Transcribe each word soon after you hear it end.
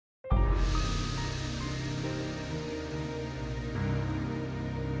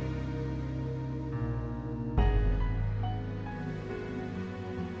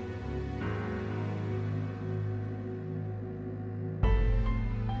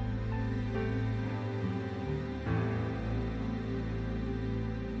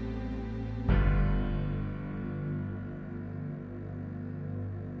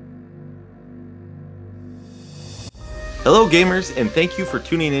Hello gamers, and thank you for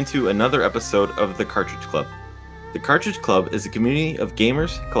tuning into another episode of The Cartridge Club. The Cartridge Club is a community of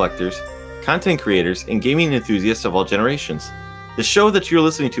gamers, collectors, content creators, and gaming enthusiasts of all generations. The show that you're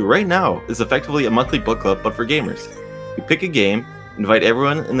listening to right now is effectively a monthly book club, but for gamers. We pick a game, invite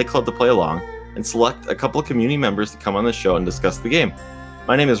everyone in the club to play along, and select a couple of community members to come on the show and discuss the game.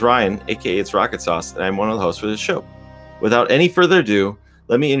 My name is Ryan, aka It's Rocket Sauce, and I'm one of the hosts for this show. Without any further ado,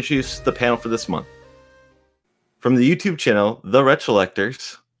 let me introduce the panel for this month. From the YouTube channel, The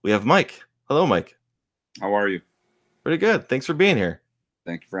Retrolectors, we have Mike. Hello, Mike. How are you? Pretty good. Thanks for being here.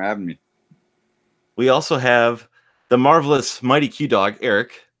 Thank you for having me. We also have the marvelous Mighty Q-Dog,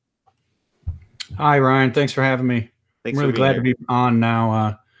 Eric. Hi, Ryan. Thanks for having me. Thanks I'm really glad to be on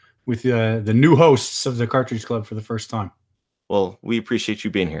now with the new hosts of the Cartridge Club for the first time. Well, we appreciate you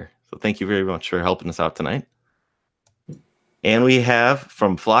being here. So thank you very much for helping us out tonight. And we have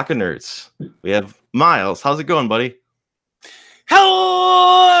from Flock of Nerds, we have Miles. How's it going, buddy?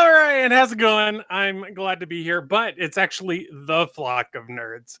 Hello, Ryan. How's it going? I'm glad to be here, but it's actually the Flock of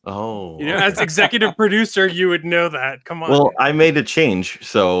Nerds. Oh. You know, as executive producer, you would know that. Come on. Well, I made a change,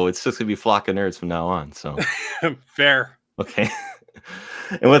 so it's just going to be Flock of Nerds from now on. So Fair. Okay.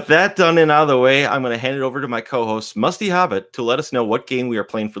 And with that done and out of the way, I'm going to hand it over to my co-host, Musty Hobbit, to let us know what game we are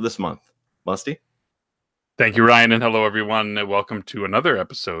playing for this month. Musty? Thank you, Ryan, and hello, everyone. And welcome to another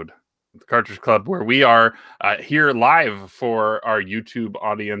episode of the Cartridge Club, where we are here live for our YouTube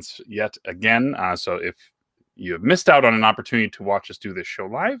audience yet again. So if you have missed out on an opportunity to watch us do this show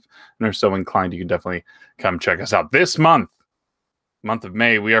live and are so inclined, you can definitely come check us out. This month of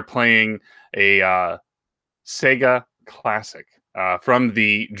May, we are playing a Sega classic. From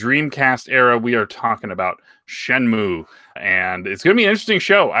the Dreamcast era, we are talking about Shenmue, and it's going to be an interesting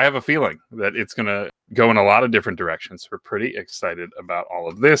show. I have a feeling that it's going to go in a lot of different directions. We're pretty excited about all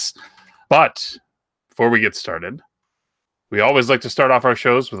of this. But before we get started, we always like to start off our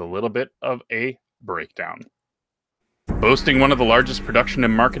shows with a little bit of a breakdown. Boasting one of the largest production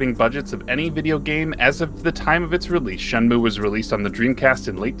and marketing budgets of any video game as of the time of its release, Shenmue was released on the Dreamcast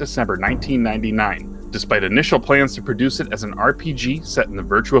in late December 1999, despite initial plans to produce it as an RPG set in the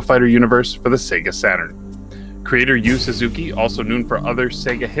Virtua Fighter universe for the Sega Saturn. Creator Yu Suzuki, also known for other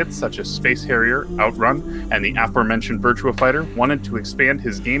Sega hits such as Space Harrier, Outrun, and the aforementioned Virtua Fighter, wanted to expand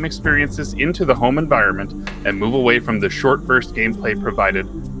his game experiences into the home environment and move away from the short burst gameplay provided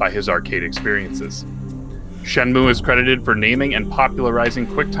by his arcade experiences. Shenmue is credited for naming and popularizing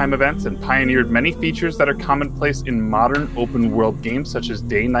QuickTime events and pioneered many features that are commonplace in modern open-world games such as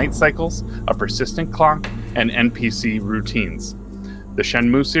day-night cycles, a persistent clock, and NPC routines. The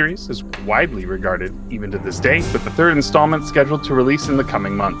Shenmue series is widely regarded even to this day, with the third installment scheduled to release in the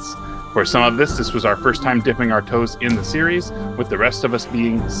coming months. For some of this was our first time dipping our toes in the series, with the rest of us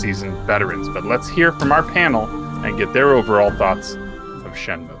being seasoned veterans. But let's hear from our panel and get their overall thoughts of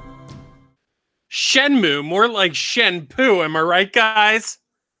Shenmue. Shenmue, more like Shenpoo. Am I right, guys?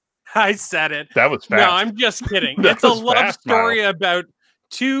 I said it. That was fast. No, I'm just kidding. It's a love story about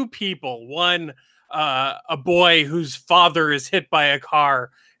two people. One, a boy whose father is hit by a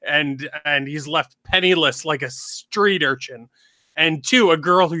car and he's left penniless like a street urchin. And two, a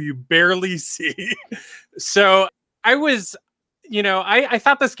girl who you barely see. So I was, I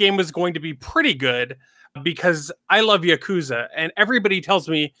thought this game was going to be pretty good because I love Yakuza. And everybody tells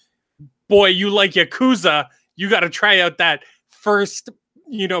me, boy, you like Yakuza, you got to try out that first,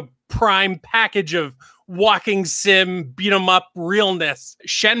 prime package of walking sim, beat 'em up realness,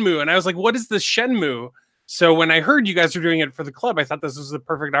 Shenmue. And I was like, what is this Shenmue? So when I heard you guys were doing it for the club, I thought this was the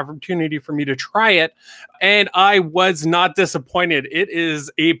perfect opportunity for me to try it. And I was not disappointed. It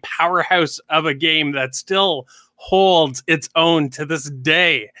is a powerhouse of a game that still holds its own to this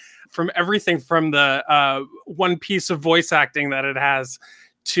day. From everything from the one piece of voice acting that it has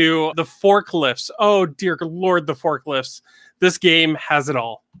to the forklifts. Oh, dear Lord, the forklifts. This game has it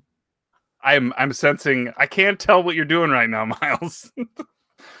all. I'm sensing I can't tell what you're doing right now, Miles.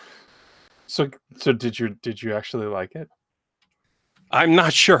 So did you actually like it? I'm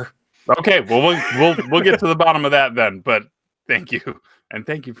not sure. Okay, well we'll get to the bottom of that then. But thank you, and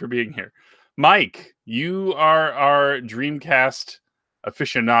thank you for being here, Mike. You are our Dreamcast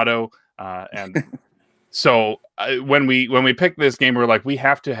aficionado, and so when we picked this game, we were like, we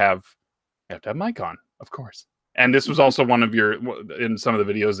have to have Mike on, of course. And this was also one of in some of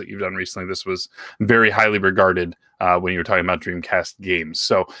the videos that you've done recently, this was very highly regarded when you were talking about Dreamcast games.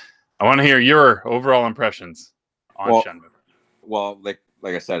 So I want to hear your overall impressions on Shenmue. Well, like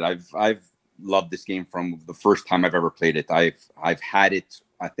I said, I've loved this game from the first time I've ever played it. I've had it.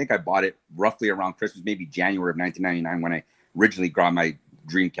 I think I bought it roughly around Christmas, maybe January of 1999, when I originally got my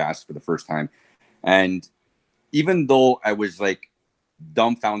Dreamcast for the first time. And even though I was like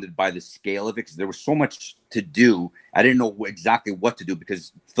dumbfounded by the scale of it, because there was so much to do, I didn't know exactly what to do,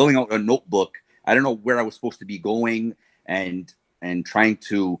 because filling out a notebook, I don't know where I was supposed to be going, and trying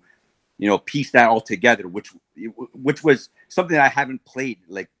to, you know, piece that all together, which was something that I haven't played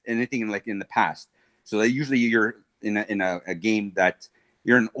like anything like in the past. So that usually you're in a game that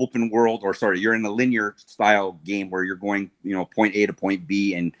you're in open world, or sorry, you're in a linear style game where you're going, you know, point A to point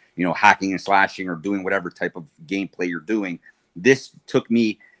B, and, you know, hacking and slashing or doing whatever type of gameplay you're doing. This took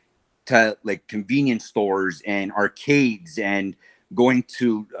me to like convenience stores and arcades and going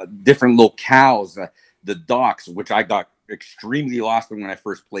to different locales, the docks, which I got extremely lost when I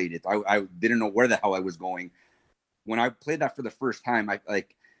first played it. I didn't know where the hell I was going. When I played that for the first time, I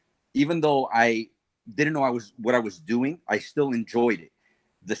like, even though I didn't know what I was doing, I still enjoyed it.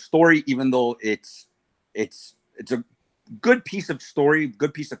 The story, even though it's a good piece of story,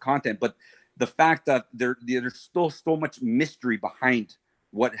 good piece of content, but the fact that there's still so much mystery behind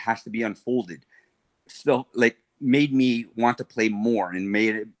what has to be unfolded, still like made me want to play more, and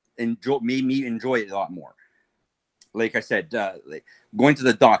made me enjoy it a lot more. Like I said, like going to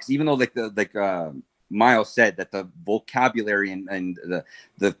the docks, even though Miles said that the vocabulary and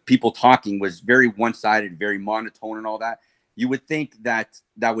the people talking was very one-sided, very monotone and all that, you would think that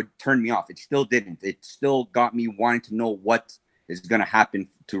would turn me off. It still didn't. It still got me wanting to know what is going to happen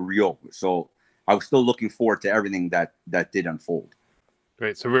to Ryo. So I was still looking forward to everything that did unfold.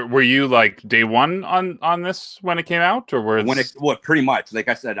 Great. So were you like day one on this when it came out, or pretty much? Like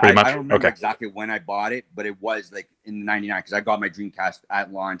I said, I don't remember exactly when I bought it, but it was like in '99, because I got my Dreamcast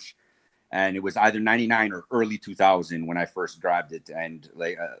at launch, and it was either '99 or early 2000 when I first grabbed it. And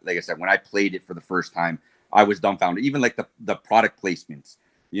like I said, when I played it for the first time, I was dumbfounded. Even like the product placements,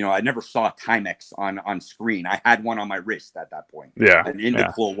 you know, I never saw Timex on screen. I had one on my wrist at that point. Yeah. An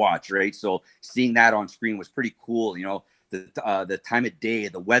Indiclo watch, right? So seeing that on screen was pretty cool. You know, the time of day,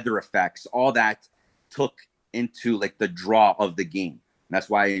 the weather effects, all that took into like the draw of the game. And that's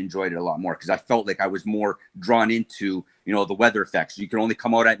why I enjoyed it a lot more, because I felt like I was more drawn into, you know, the weather effects. You can only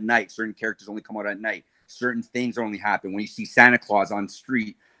come out at night. Certain characters only come out at night. Certain things only happen when you see Santa Claus on the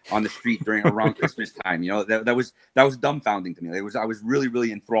street during around Christmas time. You know, that was dumbfounding to me. I was really,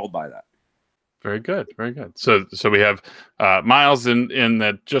 really enthralled by that. Very good, very good. So we have Miles in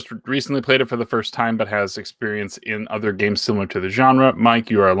that just recently played it for the first time, but has experience in other games similar to the genre. Mike,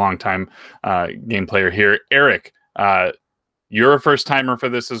 you are a longtime game player here. Eric, you're a first timer for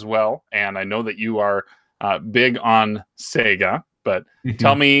this as well, and I know that you are big on Sega. But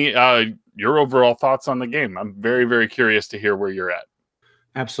tell me your overall thoughts on the game. I'm very, very curious to hear where you're at.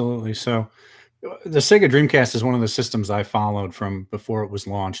 Absolutely. So the Sega Dreamcast is one of the systems I followed from before it was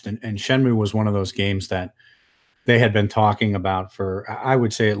launched. And Shenmue was one of those games that they had been talking about for, I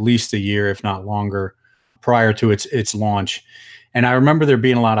would say, at least a year, if not longer, prior to its launch. And I remember there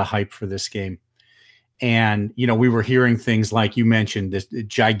being a lot of hype for this game. And, you know, we were hearing things like you mentioned, this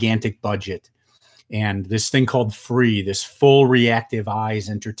gigantic budget and this thing called Free, this full reactive eyes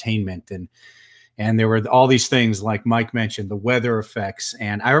entertainment. And there were all these things like Mike mentioned, the weather effects.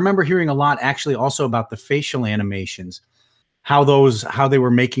 And I remember hearing a lot actually also about the facial animations, how they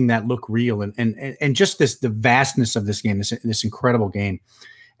were making that look real, and just the vastness of this game, this incredible game.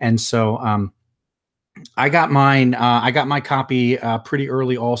 And so I got mine. I got my copy pretty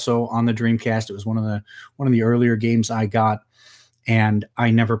early also on the Dreamcast. It was one of the earlier games I got, and I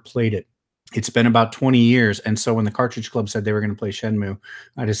never played it. It's been about 20 years. And so when the Cartridge Club said they were going to play Shenmue,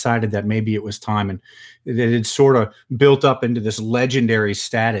 I decided that maybe it was time. And it had sort of built up into this legendary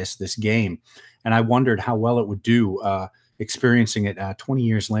status, this game. And I wondered how well it would do experiencing it 20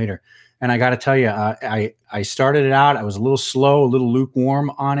 years later. And I got to tell you, I started it out. I was a little slow, a little lukewarm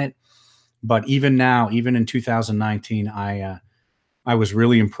on it. But even now, even in 2019, I was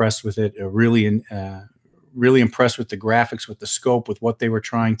really impressed with it, really impressed with the graphics, with the scope, with what they were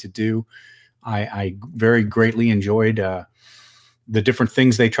trying to do. I very greatly enjoyed the different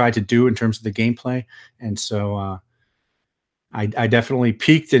things they tried to do in terms of the gameplay. And so I definitely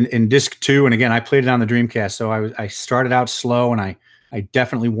peaked in Disc 2. And again, I played it on the Dreamcast. So I started out slow, and I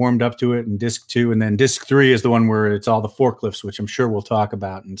definitely warmed up to it in Disc 2. And then Disc 3 is the one where it's all the forklifts, which I'm sure we'll talk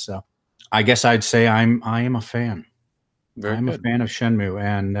about. And so I guess I'd say I am a fan. I'm a fan of Shenmue,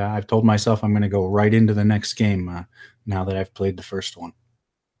 and I've told myself I'm going to go right into the next game now that I've played the first one.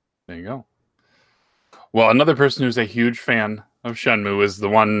 There you go. Well, another person who's a huge fan of Shenmue is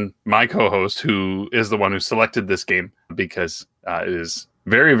my co-host, who is the one who selected this game because it is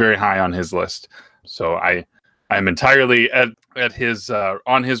very, very high on his list. So I'm entirely at his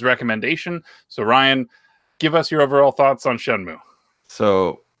on his recommendation. So Ryan, give us your overall thoughts on Shenmue.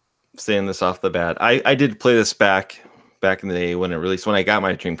 So saying this off the bat. I did play this back in the day when it released, when I got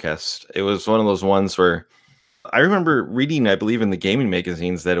my Dreamcast. It was one of those ones where I remember reading, I believe, in the gaming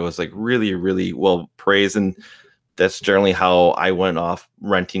magazines that it was like really, really well praised. And that's generally how I went off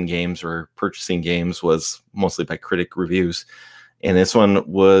renting games or purchasing games, was mostly by critic reviews. And this one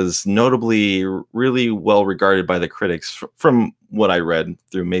was notably really well regarded by the critics from what I read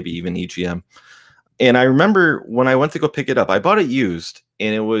through maybe even EGM. And I remember when I went to go pick it up, I bought it used,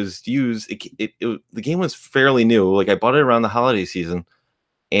 and it was used. The game was fairly new. Like, I bought it around the holiday season,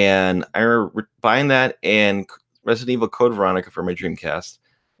 and I remember buying that and Resident Evil Code Veronica for my Dreamcast.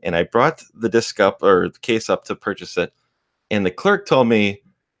 And I brought the disc up, or the case up, to purchase it. And the clerk told me,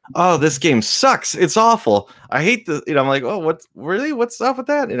 "Oh, this game sucks. It's awful. I hate the," I'm like, "Oh, what's up with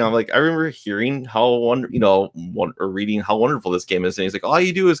that?" And I'm like, I remember hearing how reading how wonderful this game is. And he's like, "All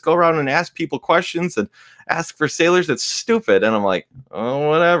you do is go around and ask people questions and ask for sailors. It's stupid." And I'm like, "Oh,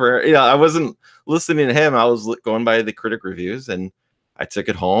 whatever." I wasn't listening to him. I was going by the critic reviews, and I took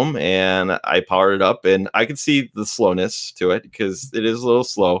it home and I powered it up, and I could see the slowness to it because it is a little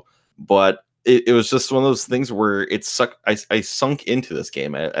slow, but it was just one of those things where I sunk into this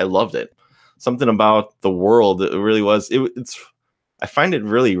game. I loved it. Something about the world, it really was. I find it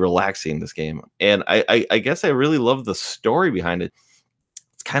really relaxing, this game. And I guess I really love the story behind it.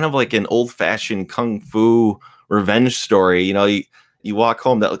 It's kind of like an old-fashioned kung fu revenge story. You walk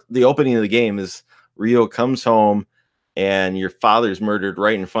home. The opening of the game is Ryo comes home and your father's murdered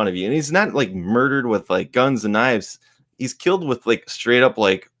right in front of you. And he's not like murdered with like guns and knives. He's killed with like straight up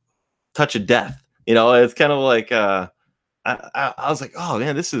like touch of death. It's kind of like I was like, oh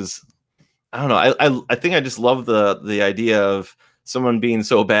man, this is, I don't know. I think I just love the idea of someone being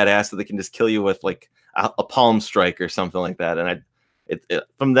so badass that they can just kill you with like a palm strike or something like that. And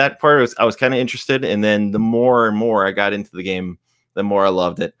from that part, I was kind of interested. And then the more and more I got into the game, the more I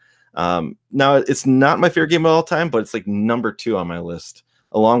loved it. Now it's not my favorite game of all time, but it's like number 2 on my list,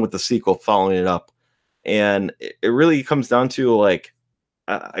 along with the sequel following it up. And it really comes down to like,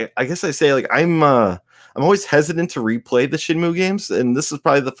 I guess I say like I'm always hesitant to replay the Shenmue games, and this is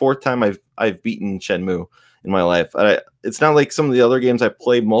probably the 4th time I've beaten Shenmue in my life. It's not like some of the other games I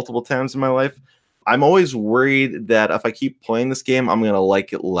played multiple times in my life. I'm always worried that if I keep playing this game, I'm gonna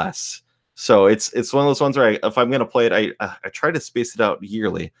like it less. So it's one of those ones where if I'm gonna play it, I try to space it out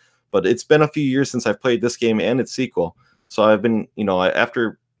yearly. But it's been a few years since I've played this game and its sequel. So I've been,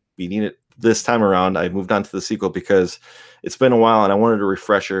 after beating it this time around, I moved on to the sequel because it's been a while and I wanted a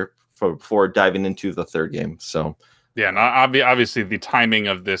refresher before diving into the 3rd game. So yeah, and obviously the timing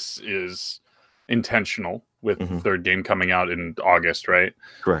of this is intentional with the 3rd game coming out in August, right?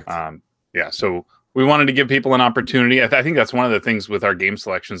 Correct. Yeah, so we wanted to give people an opportunity. I think that's one of the things with our game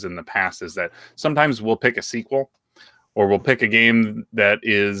selections in the past is that sometimes we'll pick a sequel or we'll pick a game that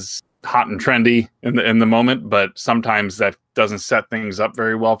is hot and trendy in the moment, but sometimes that doesn't set things up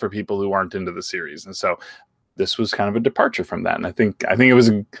very well for people who aren't into the series. And so this was kind of a departure from that. And I think it was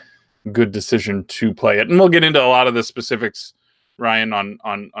a good decision to play it. And we'll get into a lot of the specifics, Ryan,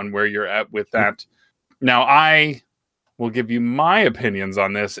 on where you're at with that. Now, I will give you my opinions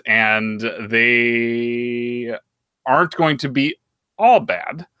on this, and they aren't going to be all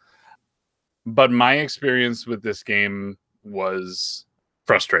bad. But my experience with this game was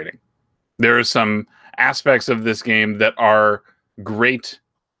frustrating. There are some aspects of this game that are great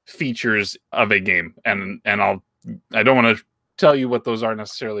features of a game, and I don't want to tell you what those are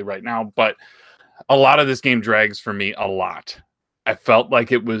necessarily right now, but a lot of this game drags for me a lot. I felt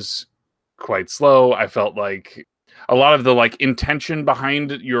like it was quite slow. I felt like a lot of the like intention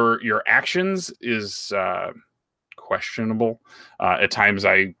behind your actions is questionable. At times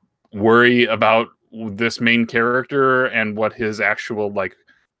I worry about this main character and what his actual like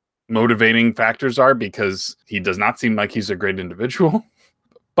motivating factors are, because he does not seem like he's a great individual.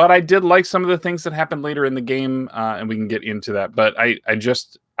 But I did like some of the things that happened later in the game, and we can get into that. But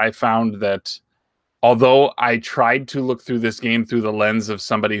I found that although I tried to look through this game through the lens of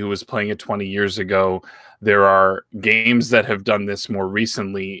somebody who was playing it 20 years ago, there are games that have done this more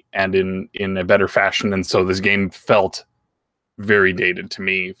recently and in a better fashion. And so this game felt very dated to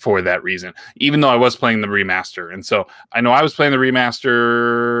me for that reason, even though I was playing the remaster. And so I know I was playing the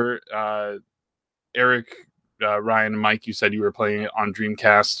remaster. Eric, Ryan, and Mike, you said you were playing it on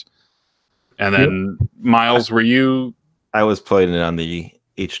Dreamcast. And then Miles, were you? I was playing it on the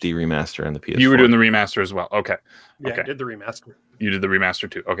HD remaster and the PS4. You were doing the remaster as well. Okay. Yeah, okay. I did the remaster. You did the remaster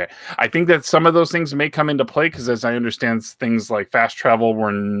too. Okay. I think that some of those things may come into play because, as I understand, things like fast travel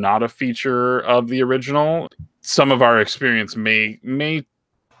were not a feature of the original. Some of our experience may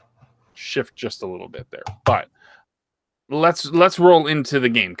shift just a little bit there. But let's roll into the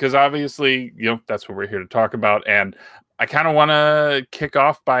game, because obviously, that's what we're here to talk about. And I kind of want to kick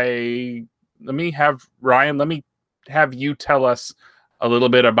off by let me have you tell us a little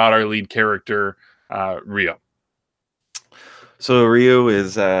bit about our lead character, Ryo. So Ryo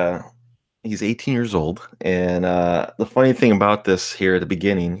is he's 18 years old, and the funny thing about this here at the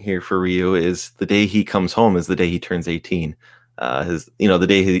beginning here for Ryo is the day he comes home is the day he turns 18. The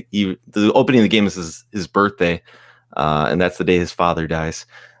day the opening of the game is his birthday, and that's the day his father dies.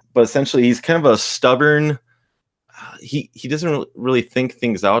 But essentially, he's kind of a stubborn. He doesn't really think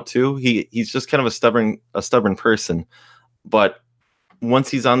things out too. He's just kind of a stubborn person. But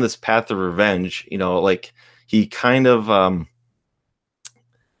once he's on this path of revenge, he kind of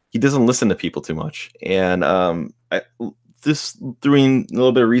he doesn't listen to people too much. And doing a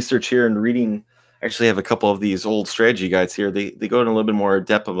little bit of research here and reading. Actually have a couple of these old strategy guides here. They go in a little bit more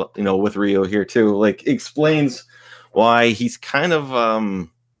depth of, with Ryo here too. Like, explains why he's kind of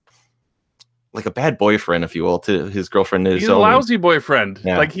like a bad boyfriend, if you will, to his girlfriend. He's a lousy boyfriend.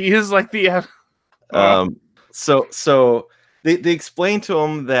 Yeah. Like, he is like the. So they explain to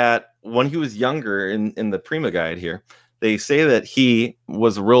him that when he was younger in the Prima guide here, they say that he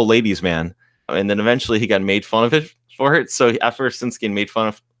was a real ladies' man, and then eventually he got made fun of for it. So after since getting made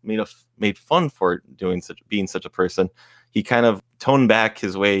fun for being such a person, he kind of toned back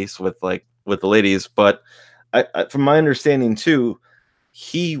his ways with the ladies. But from my understanding too,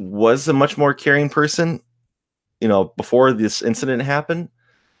 he was a much more caring person, before this incident happened.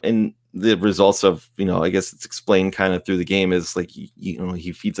 And the results of, I guess it's explained kind of through the game is like,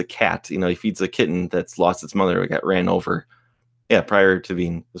 he feeds a cat, he feeds a kitten that's lost its mother, got ran over. Yeah. Prior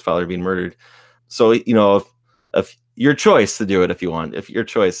to his father being murdered. So, if your choice to do it, if you want,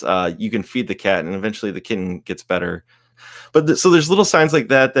 you can feed the cat and eventually the kitten gets better. But so there's little signs like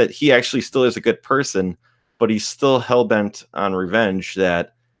that he actually still is a good person, but he's still hell-bent on revenge,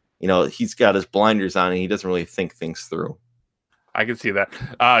 that, he's got his blinders on and he doesn't really think things through. I can see that.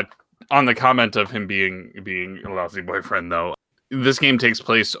 On the comment of him being a lousy boyfriend, though, this game takes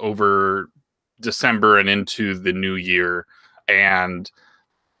place over December and into the new year, and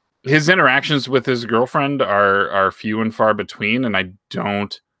his interactions with his girlfriend are few and far between, and I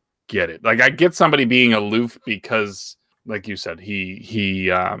don't get it. Like, I get somebody being aloof because, like you said,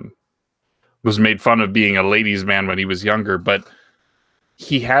 he was made fun of being a ladies' man when he was younger, but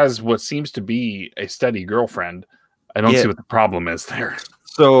he has what seems to be a steady girlfriend. I don't see what the problem is there.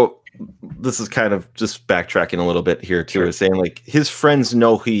 So this is kind of just backtracking a little bit here too, sure. Is saying like his friends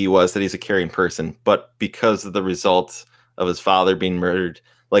know who he was, that he's a caring person, but because of the results of his father being murdered,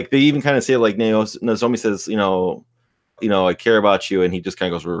 like they even kind of say, like Nozomi says, I care about you, and he just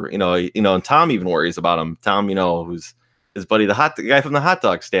kind of goes, and Tom even worries about him. Tom, who's his buddy, the guy from the hot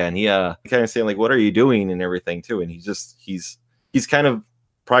dog stand. He kind of saying like, what are you doing and everything too, and he's kind of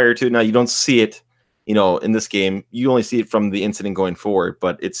prior to, now you don't see it, in this game, you only see it from the incident going forward,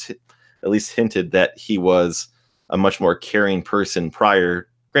 but it's at least hinted that he was a much more caring person prior,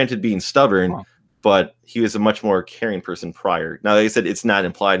 granted being stubborn. Wow. But he was a much more caring person prior. Now, like I said, it's not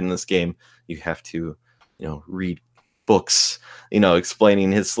implied in this game. You have to, read books,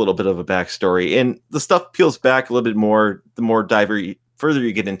 explaining his little bit of a backstory. And the stuff peels back a little bit more the more further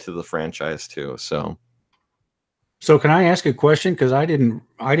you get into the franchise too. So can I ask a question? Because I didn't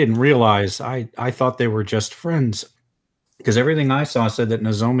realize, I thought they were just friends. Because everything I saw said that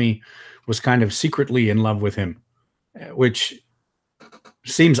Nozomi was kind of secretly in love with him, which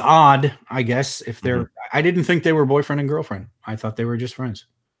seems odd, I guess. If they're, I didn't think they were boyfriend and girlfriend. I thought they were just friends.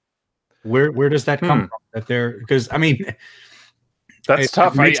 Where does that come from? That they're, because I mean, that's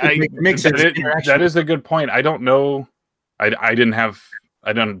tough. That is a good point. I don't know. I don't have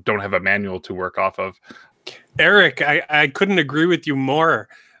a manual to work off of. Eric, I couldn't agree with you more.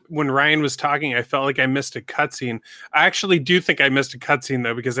 When Ryan was talking, I felt like I missed a cutscene. I actually do think I missed a cutscene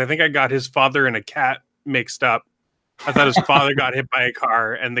though, because I think I got his father and a cat mixed up. I thought his father got hit by a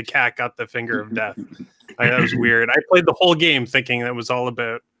car and the cat got the finger of death. That was weird. I played the whole game thinking that was all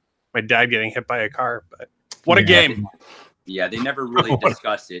about my dad getting hit by a car, but what a game. Yeah, they never really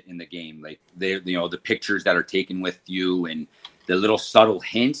discuss it in the game. Like the pictures that are taken with you and the little subtle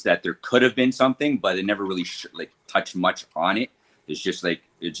hints that there could have been something, but it never really touched much on it. It's just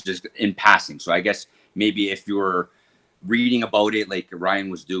in passing. So I guess maybe if you're reading about it like Ryan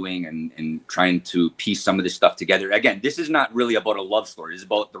was doing and trying to piece some of this stuff together. Again, this is not really about a love story. It's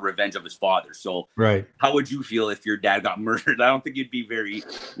about the revenge of his father. So right. How would you feel if your dad got murdered? I don't think you'd be very,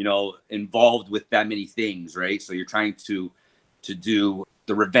 involved with that many things, right? So you're trying to do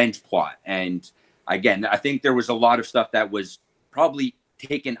the revenge plot. And again, I think there was a lot of stuff that was probably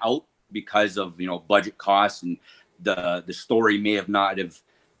taken out because of, budget costs and the story may have not have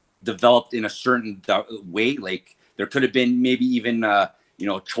developed in a certain way. Like there could have been maybe even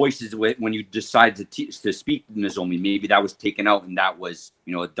choices when you decide to speak to Nozomi. Maybe that was taken out, and that was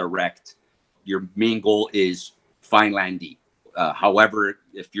a direct. Your main goal is find Landy. However,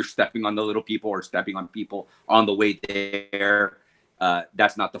 if you're stepping on the little people or stepping on people on the way there,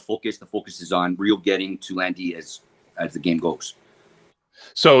 that's not the focus. The focus is on Rio getting to Landy as the game goes.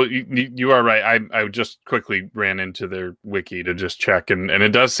 So you are right. I just quickly ran into their wiki to just check, and it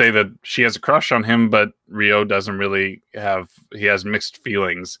does say that she has a crush on him, but Rio doesn't really have. He has mixed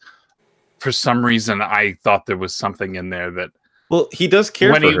feelings. For some reason, I thought there was something in there that. Well, he does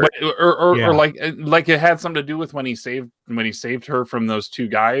care for her. Or like it had something to do with when he saved her from those two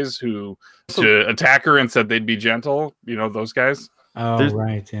guys who to attack her and said they'd be gentle. Those guys. Oh,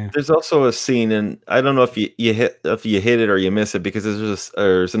 right. Yeah. There's also a scene, and I don't know if you hit it or you miss it, because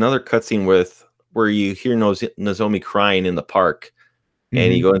there's another cutscene where you hear Nozomi crying in the park,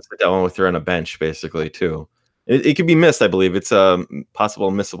 and you go and sit down with her on a bench, basically too. It could be missed, I believe. It's a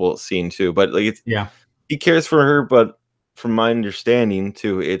possible missable scene too, but like he cares for her, but from my understanding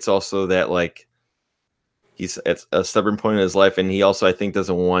too, it's also that like he's at a stubborn point in his life, and he also I think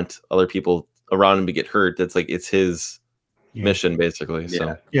doesn't want other people around him to get hurt. That's like it's his mission basically.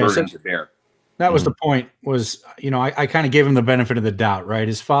 So that was the point. Was I kind of gave him the benefit of the doubt, right?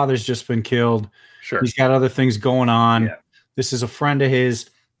 His father's just been killed. Sure, he's got other things going on. Yeah. This is a friend of his.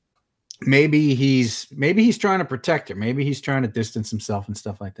 Maybe he's trying to protect her. Maybe he's trying to distance himself and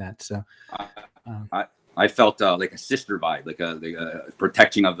stuff like that. So I felt like a sister vibe, like a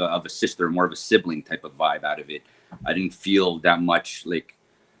protecting of a sister, more of a sibling type of vibe out of it. I didn't feel that much like,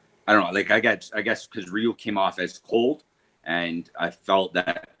 I don't know, like I guess because Ryu came off as cold, and I felt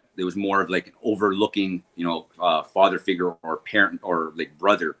that there was more of like an overlooking, father figure or parent or like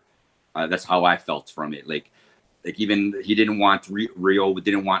brother. That's how I felt from it. Like even he didn't want Ryo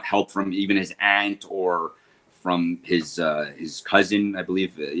didn't want help from even his aunt or from his cousin, I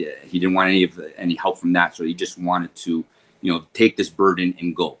believe. He didn't want any help from that, so he just wanted to, take this burden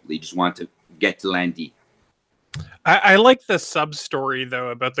and go. He just wanted to get to Landy. I like the sub story though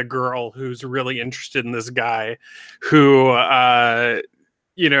about the girl who's really interested in this guy, who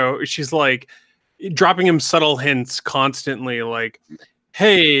she's like dropping him subtle hints constantly, like,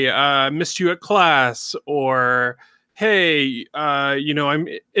 "Hey, missed you at class," or "Hey, I'm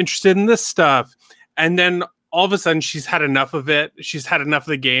interested in this stuff," and then all of a sudden she's had enough of it. She's had enough of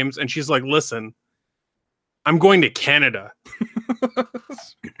the games, and she's like, "Listen, I'm going to Canada.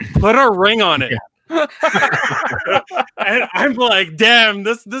 Put a ring on it." Yeah. And I'm like, damn,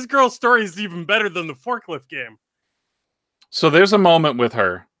 this girl's story is even better than the forklift game. So there's a moment with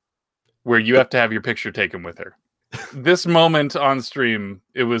her where you have to have your picture taken with her. This moment on stream,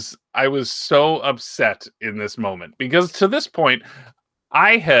 I was so upset in this moment, because to this point,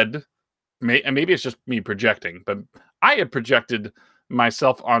 I had, and maybe it's just me projecting, but I had projected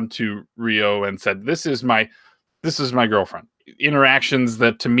myself onto Ryo and said, this is my girlfriend. Interactions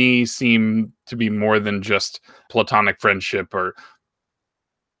that to me seem to be more than just platonic friendship,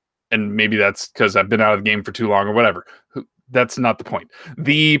 and maybe that's because I've been out of the game for too long or whatever. That's not the point.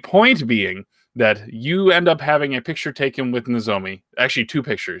 The point being that you end up having a picture taken with Nozomi, actually 2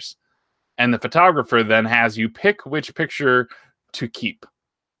 pictures, and the photographer then has you pick which picture to keep.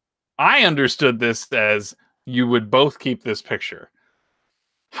 I understood this as you would both keep this picture.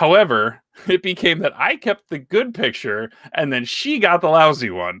 However, it became that I kept the good picture and then she got the lousy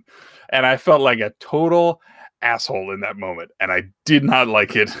one. And I felt like a total asshole in that moment. And I did not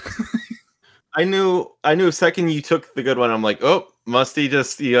like it. I knew second you took the good one, I'm like, oh, Musty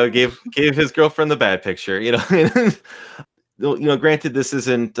just gave his girlfriend the bad picture. Granted, this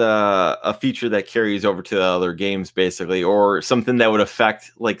isn't a feature that carries over to the other games, basically, or something that would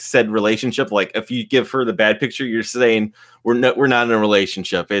affect like said relationship. Like if you give her the bad picture, you're saying we're not in a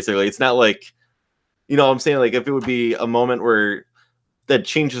relationship. Basically, it's not like, I'm saying, like if it would be a moment where that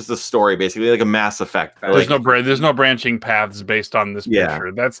changes the story, basically, like a Mass Effect. There's no branching paths based on this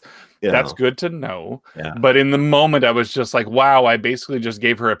picture. That's good to know. Yeah. But in the moment, I was just like, wow, I basically just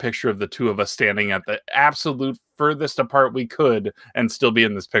gave her a picture of the two of us standing at the absolute furthest apart we could and still be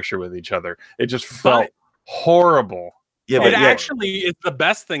in this picture with each other. It just felt horrible. Yeah, but actually is the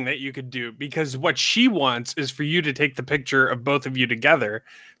best thing that you could do, because what she wants is for you to take the picture of both of you together,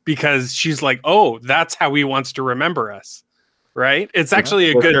 because she's like, oh, that's how he wants to remember us. Right? It's actually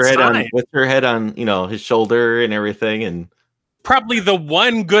a good sign. With her head on, his shoulder and everything, and probably the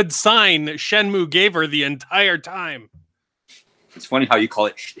one good sign Shenmue gave her the entire time. It's funny how you call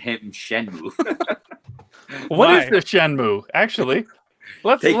it him Shenmue. What is the Shenmue? Actually,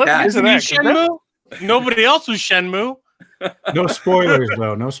 let's get to that. Shenmue? Nobody else was Shenmue. No spoilers,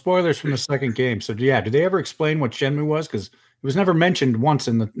 though. No spoilers from the second game. So, yeah, did they ever explain what Shenmue was? Because it was never mentioned once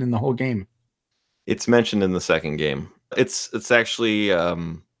in the whole game. It's mentioned in the second game. It's actually a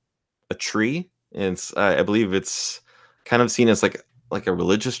tree, and I believe it's kind of seen as like a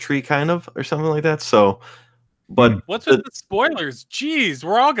religious tree, kind of, or something like that. So, but what's with the spoilers? Jeez,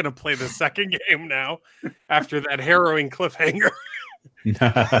 we're all gonna play the second game now after that harrowing cliffhanger.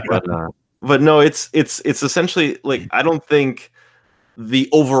 But no, it's essentially like, I don't think the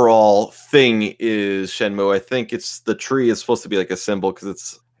overall thing is Shenmue. I think it's the tree is supposed to be like a symbol because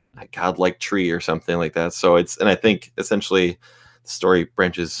it's a godlike tree or something like that. So and I think essentially the story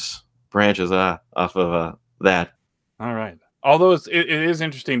branches off of that. All right. Although it is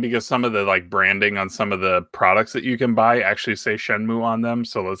interesting because some of the like branding on some of the products that you can buy actually say Shenmue on them.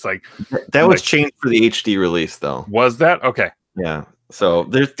 So it's like that was changed for the HD release, though. Was that okay? Yeah. So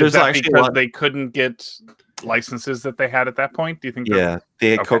there's actually because they couldn't get licenses that they had at that point. Do you think? Yeah,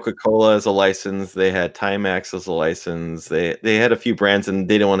 they had Coca-Cola as a license. They had Timex as a license. They had a few brands, and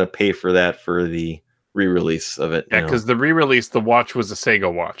they didn't want to pay for that for the re-release of it. Yeah, because the re-release, the watch was a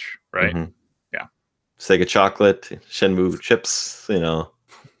Sega watch, right? Mm-hmm. Yeah, Sega chocolate, Shenmue chips.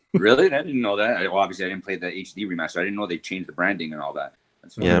 Really, I didn't know that. Obviously, I didn't play the HD remaster. I didn't know they changed the branding and all that.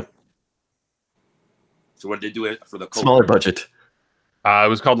 Yeah. So what did they do it for the Coke? Smaller budget? It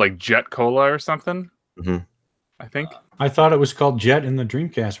was called like Jet Cola or something. Mm-hmm. I think. I thought it was called Jet in the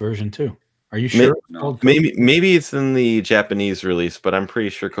Dreamcast version too. Are you sure? Maybe it's in the Japanese release, but I'm pretty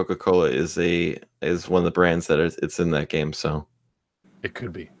sure Coca-Cola is one of the brands that it's in that game. So it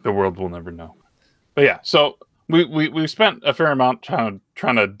could be. The world will never know. But yeah, so we spent a fair amount trying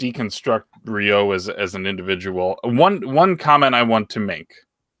to deconstruct Ryo as an individual. One comment I want to make,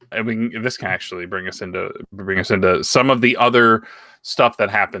 and this can actually bring us into some of the other stuff that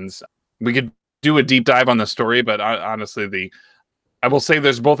happens. We could do a deep dive on the story, but honestly, I will say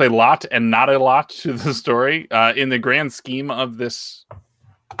there's both a lot and not a lot to the story. In the grand scheme of this,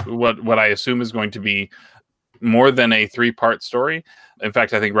 what I assume is going to be more than a 3-part story. In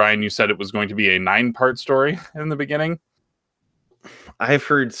fact, I think, Ryan, you said it was going to be a 9-part story in the beginning. I've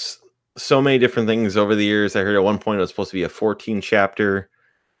heard so many different things over the years. I heard at one point it was supposed to be a 14-chapter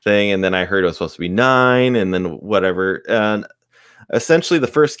thing, and then I heard it was supposed to be 9, and then whatever. And essentially, the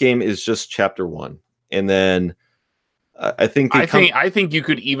first game is just chapter 1, and then I think you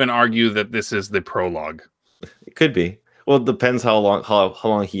could even argue that this is the prologue. It could be. Well, it depends how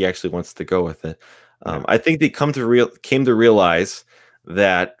long he actually wants to go with it. I think they came to realize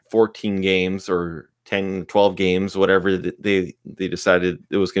that 14 games or 10, 12 games, whatever they decided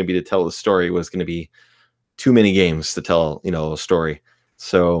it was going to be to tell the story, was going to be too many games to tell a story.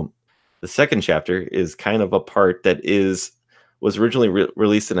 So the second chapter is kind of a part that was originally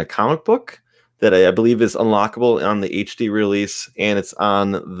released in a comic book that I believe is unlockable on the HD release, and it's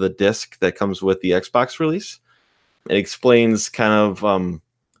on the disc that comes with the Xbox release. It explains kind of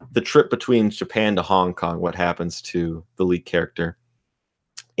the trip between Japan to Hong Kong, what happens to the lead character.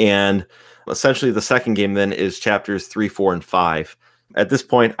 And essentially the second game then is chapters 3, 4, and 5. At this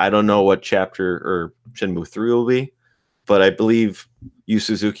point, I don't know what chapter or Shenmue 3 will be, but I believe Yu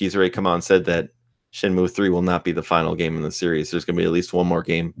Suzuki has already come out and said that Shenmue 3 will not be the final game in the series. There's going to be at least one more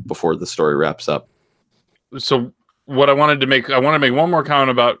game before the story wraps up. So what I want to make one more comment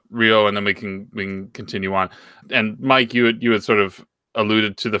about Ryo, and then we can continue on. And Mike, you had sort of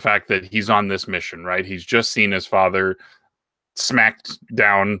alluded to the fact that he's on this mission, right? He's just seen his father smacked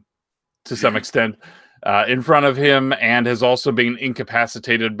down to some extent in front of him, and has also been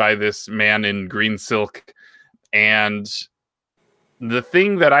incapacitated by this man in green silk. And the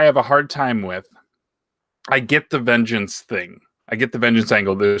thing that I have a hard time with, I get the vengeance thing. I get the vengeance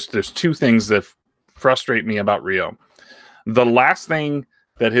angle. There's two things that frustrate me about Ryo. The last thing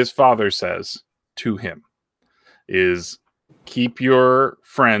that his father says to him is, keep your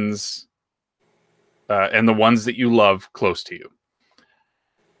friends and the ones that you love close to you.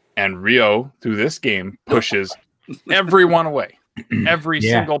 And Ryo, through this game, pushes everyone away. Every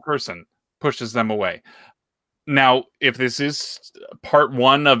single person pushes them away. Now, if this is part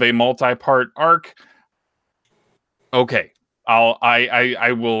 1 of a multi-part arc, okay,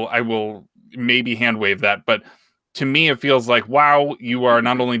 I will maybe hand wave that. But to me, it feels like, wow, you are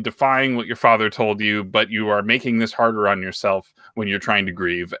not only defying what your father told you, but you are making this harder on yourself when you're trying to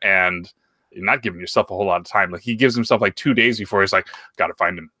grieve, and you're not giving yourself a whole lot of time. Like, he gives himself like 2 days before he's like, gotta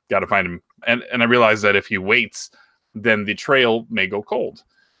find him. And I realize that if he waits, then the trail may go cold.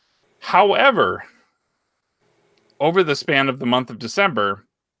 However, over the span of the month of December,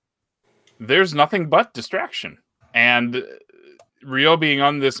 there's nothing but distraction. And Ryo being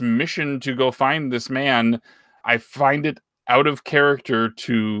on this mission to go find this man, I find it out of character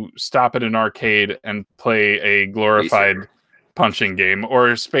to stop at an arcade and play a glorified punching game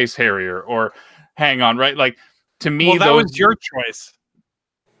or Space Harrier or Hang On, right? Like, to me, well, that was your choice.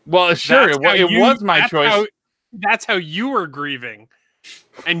 Well, sure, it was my choice. That's how you were grieving.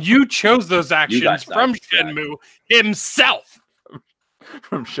 And you chose those actions from Shenmue himself.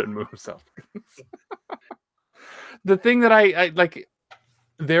 From Shenmue himself. The thing that I like,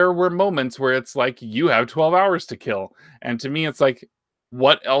 there were moments where it's like, you have 12 hours to kill. And to me, it's like,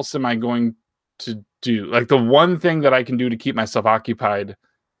 what else am I going to do? Like, the one thing that I can do to keep myself occupied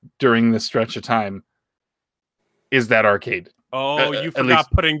during this stretch of time is that arcade. Oh, you forgot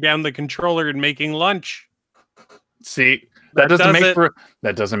putting down the controller and making lunch. See, that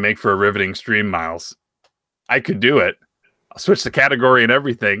doesn't make for a riveting stream, Miles. I could do it. I'll switch the category and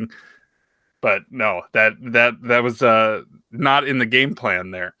everything. But no, that was not in the game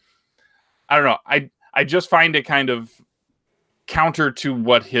plan there. I don't know. I just find it kind of counter to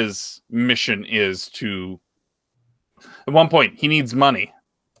what his mission is to. At one point, he needs money.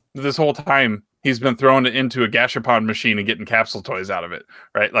 This whole time, he's been thrown into a gashapon machine and getting capsule toys out of it,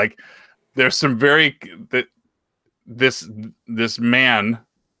 right? Like, there's some this man,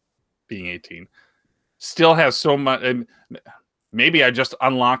 being 18, still has so much. Maybe I just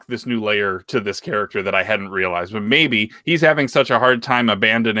unlocked this new layer to this character that I hadn't realized, but maybe he's having such a hard time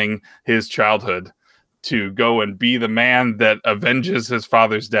abandoning his childhood to go and be the man that avenges his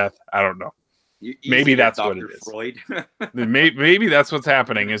father's death. I don't know. Maybe that's what it is. Freud. maybe that's what's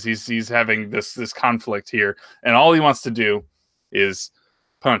happening, is he's having this conflict here, and all he wants to do is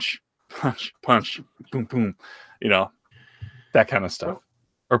punch, boom, boom, that kind of stuff,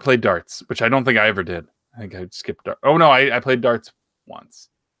 or play darts, which I don't think I ever did. I think I skipped darts. Oh no, I played darts once.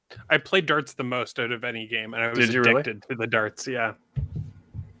 I played darts the most out of any game, and I was addicted to the darts. Yeah.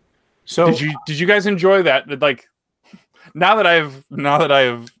 So did you guys enjoy that? Like, now that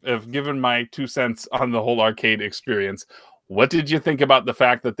I've given my 2 cents on the whole arcade experience, what did you think about the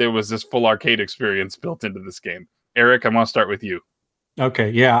fact that there was this full arcade experience built into this game? Eric, I want to start with you.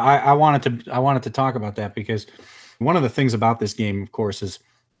 Okay, yeah, I wanted to talk about that, because one of the things about this game, of course, is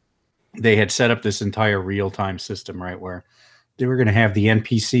they had set up this entire real-time system, right, where they were going to have the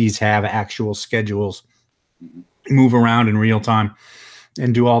NPCs have actual schedules, move around in real time,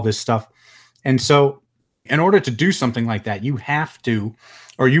 and do all this stuff. And so in order to do something like that, you have to,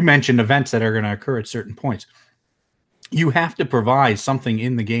 or you mentioned events that are going to occur at certain points, you have to provide something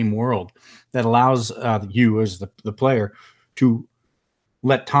in the game world that allows you as the player to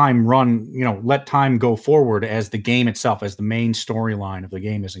let time run, let time go forward as the game itself, as the main storyline of the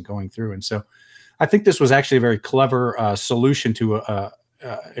game isn't going through. And so I think this was actually a very clever solution to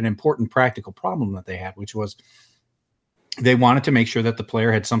an important practical problem that they had, which was they wanted to make sure that the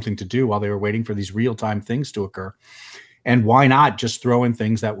player had something to do while they were waiting for these real-time things to occur. And why not just throw in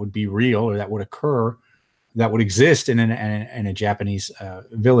things that would be real, or that would occur, that would exist in a Japanese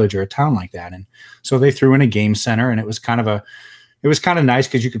village or a town like that. And so they threw in a game center, and it was kind of nice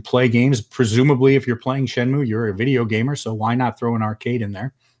because you could play games. Presumably, if you're playing Shenmue, you're a video gamer, so why not throw an arcade in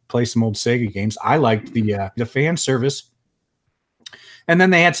there, play some old Sega games? I liked the fan service. And then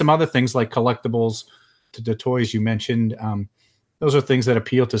they had some other things like collectibles, to the toys you mentioned. Those are things that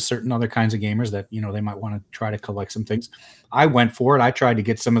appeal to certain other kinds of gamers that, they might want to try to collect some things. I went for it. I tried to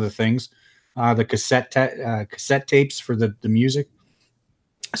get some of the things, the cassette tapes for the music.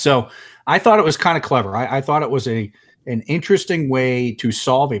 So I thought it was kind of clever. I thought it was an interesting way to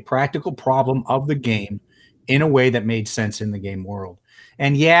solve a practical problem of the game in a way that made sense in the game world.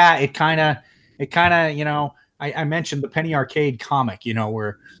 And yeah, it kind of, I mentioned the Penny Arcade comic,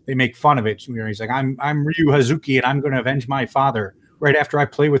 where they make fun of it. Where he's like, I'm Ryu Hazuki, and I'm going to avenge my father right after I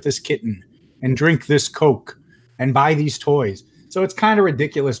play with this kitten and drink this Coke and buy these toys. So it's kind of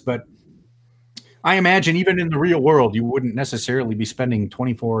ridiculous, but I imagine even in the real world, you wouldn't necessarily be spending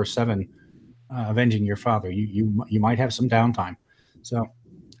 24/7 avenging your father. You might have some downtime. So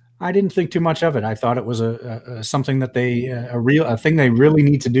I didn't think too much of it. I thought it was something that a thing they really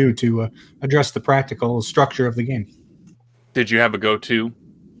need to do to address the practical structure of the game. Did you have a go-to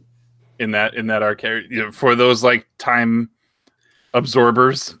in that arcade for those like time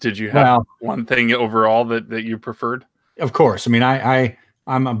absorbers? Did you have one thing overall that you preferred? Of course. I mean,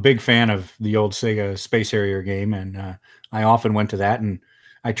 I'm a big fan of the old Sega Space Harrier game, and I often went to that, and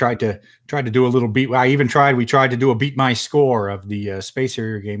I tried to do a little beat. We tried to do a beat my score of the Space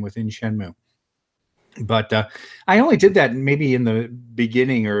Harrier game within Shenmue. But I only did that maybe in the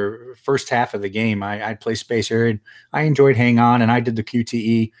beginning or first half of the game. I'd play Space Harrier. I enjoyed Hang On, and I did the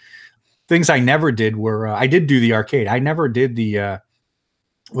QTE. things I never did were I did do the arcade. I never did the.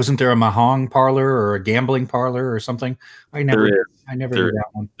 Wasn't there a mahjong parlor or a gambling parlor or something? I never did that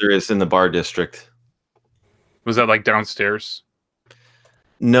one. There is in the bar district. Was that like downstairs?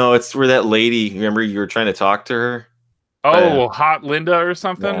 No, it's where that lady. Remember, you were trying to talk to her. Oh, Hot Linda or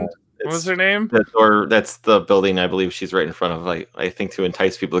something. Yeah, what was her name? That's the building. I believe she's right in front of. I think to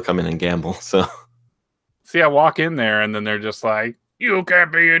entice people to come in and gamble. So, see, I walk in there and then they're just like, "You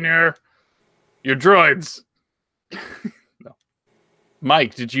can't be in here. You're droids." No.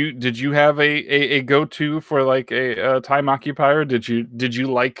 Mike, did you have a go-to for like a time occupier? Did you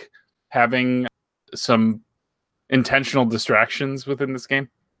like having some intentional distractions within this game?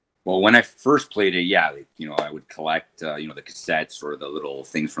 Well, when I first played it, yeah, I would collect, the cassettes or the little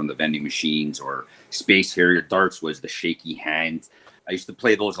things from the vending machines, or Space Harrier darts was the shaky hand. I used to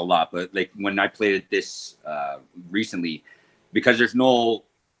play those a lot, but like when I played it this recently, because there's no,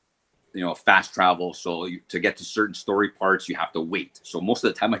 fast travel, so to get to certain story parts, you have to wait. So most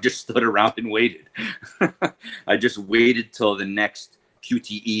of the time, I just stood around and waited. I just waited till the next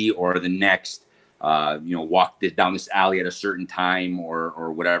QTE or the next. Walked down this alley at a certain time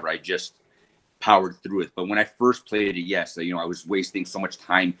or whatever. I just powered through it. But when I first played it, yes, I was wasting so much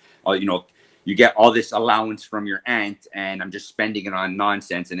time. You get all this allowance from your aunt, and I'm just spending it on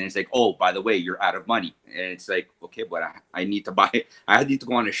nonsense. And then it's like, oh, by the way, you're out of money. And it's like, okay, but I need to buy. I need to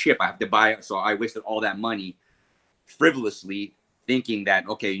go on a ship. I have to buy it. So I wasted all that money frivolously, thinking that,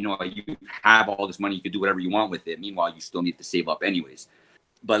 okay, you have all this money, you could do whatever you want with it. Meanwhile, you still need to save up anyways.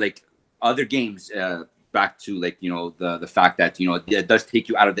 But like other games, back to like the fact that it does take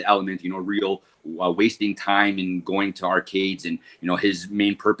you out of the element, real wasting time and going to arcades, and his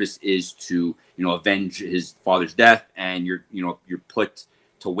main purpose is to avenge his father's death, and you're put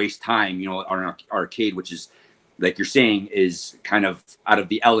to waste time on an arcade, which is, like you're saying, is kind of out of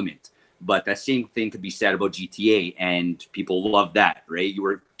the element. But that same thing could be said about GTA, and people love that, right? You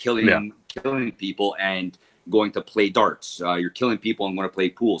were killing people and going to play darts. You're killing people and going to play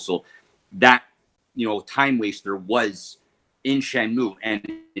pool. So that time waster was in Shenmue, and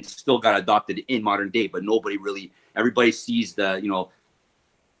it still got adopted in modern day, but everybody sees the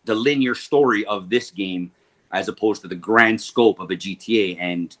linear story of this game as opposed to the grand scope of a GTA,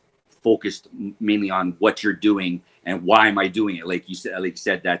 and focused mainly on what you're doing and why am I doing it. Like you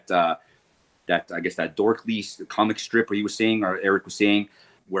said that I guess that Dorkly comic strip where he was saying, or Eric was saying,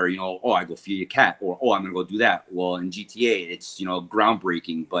 where I go feed a cat, or I'm gonna go do that. Well, in GTA, it's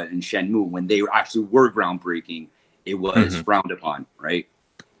groundbreaking, but in Shenmue, when they actually were groundbreaking, it was frowned upon, right?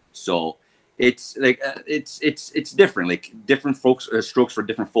 So it's like it's different, like different folks, strokes for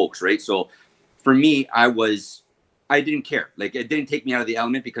different folks, right? So for me, I didn't care. Like, it didn't take me out of the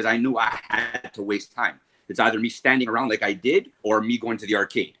element because I knew I had to waste time. It's either me standing around like I did, or me going to the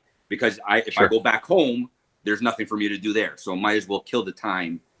arcade, because if I go back home, there's nothing for me to do there. So I might as well kill the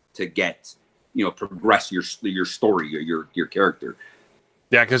time to get, progress your story or your character.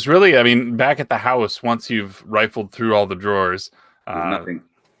 Yeah, because really, I mean, back at the house, once you've rifled through all the drawers, nothing.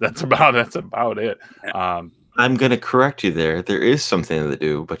 That's about it. I'm going to correct you there. There is something to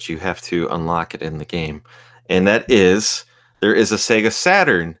do, but you have to unlock it in the game. And that is, there is a Sega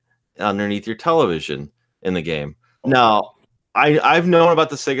Saturn underneath your television in the game. Now, I've known about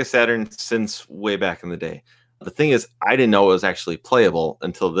the Sega Saturn since way back in the day. The thing is, I didn't know it was actually playable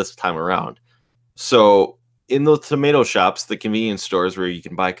until this time around. So in the tomato shops, the convenience stores where you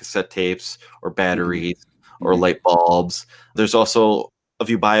can buy cassette tapes or batteries or light bulbs, there's also, if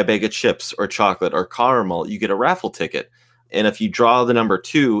you buy a bag of chips or chocolate or caramel, you get a raffle ticket. And if you draw the number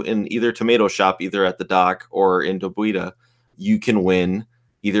 2 in either tomato shop, either at the dock or in Dobuita, you can win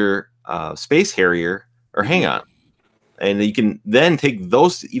either Space Harrier or Hang On. And you can then take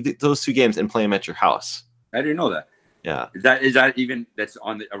those 2 games and play them at your house. I didn't know that. Yeah. Is that even, that's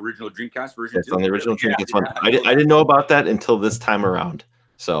on the original Dreamcast version? That's on the original Dreamcast one. I didn't know about that until this time around.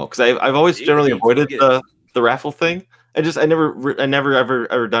 So, because I've always generally avoided the raffle thing. I never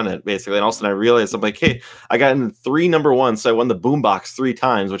ever done it, basically. And all of a sudden I realized, I'm like, hey, I got in 3 number 1, so I won the boombox 3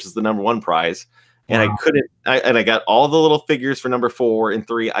 times, which is the number 1 prize. And I got all the little figures for number 4 and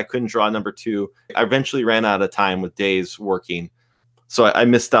 3. I couldn't draw number 2. I eventually ran out of time with days working. So I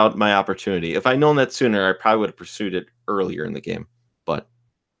missed out my opportunity. If I'd known that sooner, I probably would have pursued it earlier in the game. But,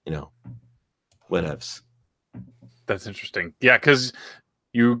 whatevs. That's interesting. Yeah, because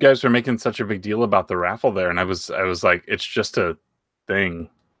you guys are making such a big deal about the raffle there, and I was like, it's just a thing.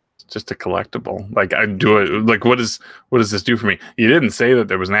 It's just a collectible. Like, I do it. Like, what does this do for me? You didn't say that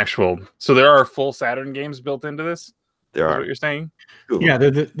there was an actual. So there are full Saturn games built into this. There are. What you're saying? Yeah,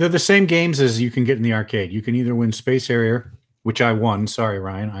 they're the same games as you can get in the arcade. You can either win Space Harrier which I won. Sorry,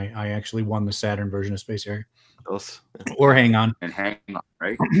 Ryan. I actually won the Saturn version of Space Harrier. Yeah. Or Hang On. And Hang On,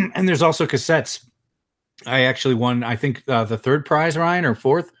 right? And there's also cassettes. I actually won, I think, the third prize, Ryan, or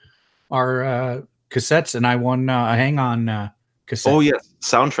fourth, are cassettes, and I won a Hang On cassette. Oh, yes.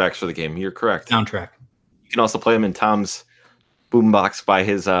 Soundtracks for the game. You're correct. Soundtrack. You can also play them in Tom's boombox by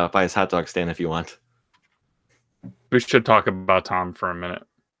his hot dog stand if you want. We should talk about Tom for a minute.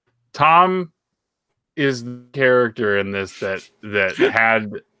 Tom is the character in this that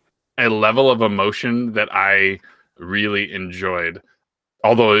had a level of emotion that I really enjoyed,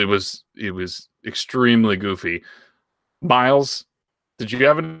 although it was extremely goofy. Miles, did you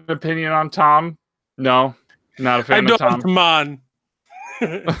have an opinion on Tom? No, not a fan of Tom. Come on.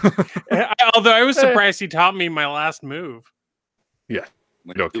 Although I was surprised he taught me my last move. Yeah.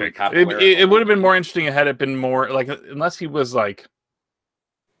 Okay. It would have been more interesting had it been more like, unless he was like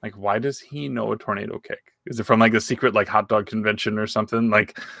why does he know a tornado kick? Is it from like the secret like hot dog convention or something?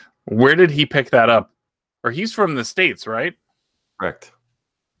 Like, where did he pick that up? Or he's from the States, right? Correct.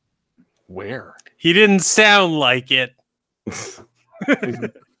 Where? He didn't sound like it.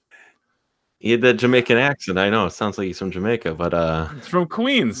 He had that Jamaican accent. I know it sounds like he's from Jamaica, but it's from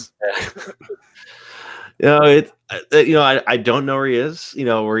Queens. I don't know where he is.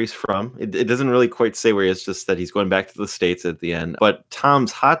 Where he's from. It doesn't really quite say where he is. Just that he's going back to the States at the end. But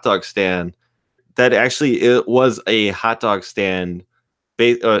Tom's hot dog stand, that actually it was a hot dog stand.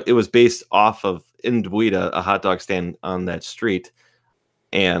 It was based off of in Dweida, a hot dog stand on that street.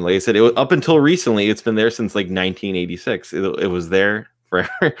 And like I said, it was up until recently. It's been there since like 1986. It was there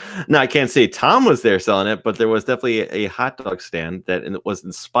forever. Now I can't say Tom was there selling it, but there was definitely a hot dog stand that was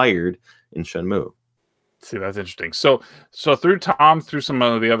inspired in Shenmue. See, that's interesting. So through Tom, through some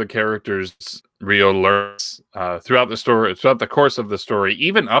of the other characters, Ryo learns throughout the course of the story,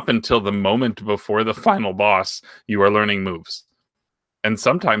 even up until the moment before the final boss, you are learning moves, and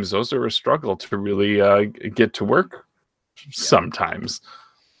sometimes those are a struggle to really get to work. Sometimes.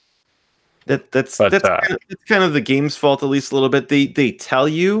 That's kind of the game's fault, at least a little bit. They tell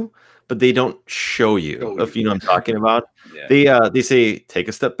you, but they don't show you. If you know what I'm talking about. Yeah. They say take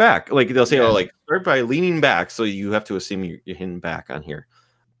a step back. Like they'll say, start by leaning back, so you have to assume you're hitting back on here.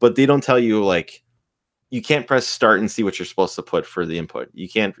 But they don't tell you like you can't press start and see what you're supposed to put for the input. You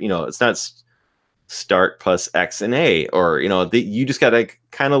can't, it's not start plus X and A, or you just gotta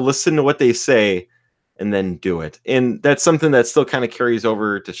kind of listen to what they say and then do it. And that's something that still kind of carries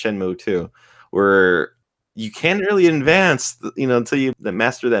over to Shenmue 2, where you can't really advance, until you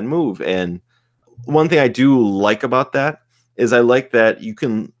master that move. And one thing I do like about that is I like that you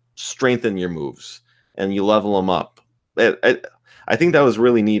can strengthen your moves and you level them up. I think that was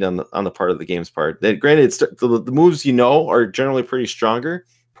really neat on the part of the game's part. That granted, the moves are generally pretty stronger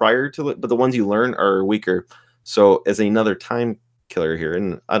prior to it, but the ones you learn are weaker. So as another time killer here,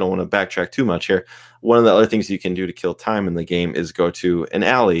 and I don't want to backtrack too much here, one of the other things you can do to kill time in the game is go to an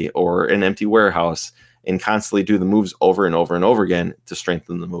alley or an empty warehouse and constantly do the moves over and over and over again to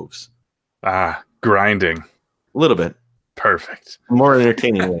strengthen the moves. Grinding. A little bit. Perfect. More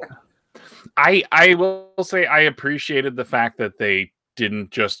entertaining way. I will say I appreciated the fact that they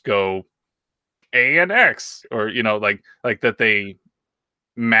didn't just go A and X, or like that they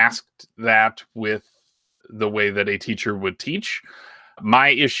masked that with the way that a teacher would teach. My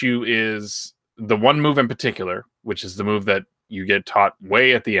issue is the one move in particular, which is the move that you get taught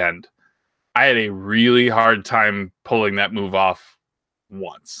way at the end. I had a really hard time pulling that move off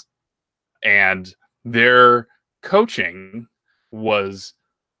once. And their coaching was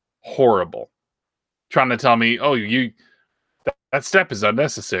horrible. Trying to tell me, oh, that step is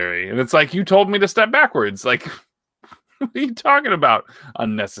unnecessary. And it's like, you told me to step backwards. Like, what are you talking about?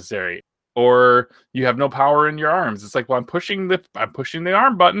 Unnecessary. Or you have no power in your arms. It's like, well, I'm pushing the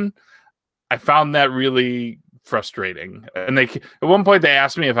arm button. I found that really frustrating. And at one point they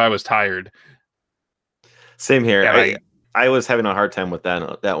asked me if I was tired. Same here. Yeah, I was having a hard time with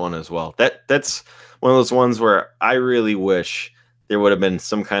that one as well. That's one of those ones where I really wish there would have been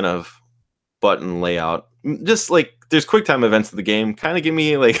some kind of button layout. Just like there's quick time events in the game. Kind of give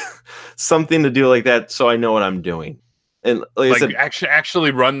me like something to do like that so I know what I'm doing. And like I said,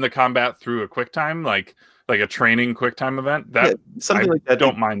 actually run the combat through a quick time, like a training quick time event. Something like that.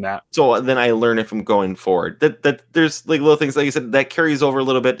 Don't mind that. So then I learn it from going forward. That there's like little things, like you said, that carries over a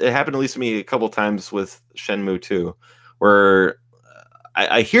little bit. It happened at least to me a couple times with Shenmue 2, where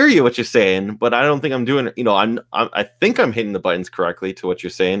I hear you what you're saying, but I don't think I'm doing. I think I'm hitting the buttons correctly to what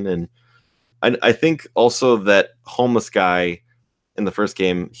you're saying, and I think also that homeless guy in the first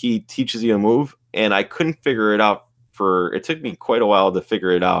game, he teaches you a move, and I couldn't figure it out. It took me quite a while to figure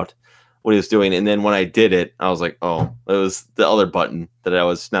it out, what he was doing. And then when I did it, I was like, oh, it was the other button that I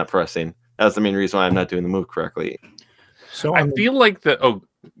was not pressing. That was the main reason why I'm not doing the move correctly. So I feel like go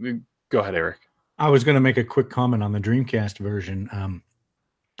ahead, Eric. I was going to make a quick comment on the Dreamcast version.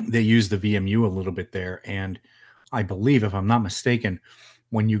 They use the VMU a little bit there, and I believe, if I'm not mistaken,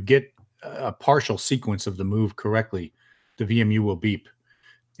 when you get a partial sequence of the move correctly, the VMU will beep.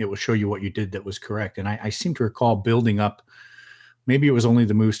 It will show you what you did that was correct. And I seem to recall building up, maybe it was only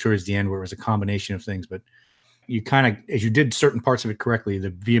the moves towards the end where it was a combination of things, but you kind of, as you did certain parts of it correctly, the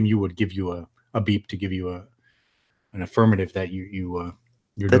VMU would give you a beep to give you an affirmative that you're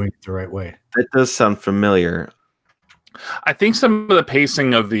doing it the right way. That does sound familiar. I think some of the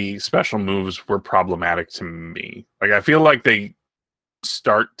pacing of the special moves were problematic to me. Like, I feel like they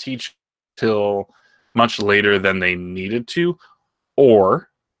start teach till much later than they needed to, or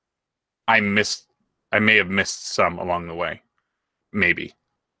I may have missed some along the way, maybe,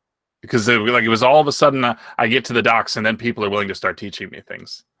 because it was all of a sudden I get to the docks and then people are willing to start teaching me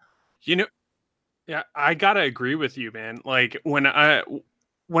things. Yeah, I gotta agree with you, man. Like when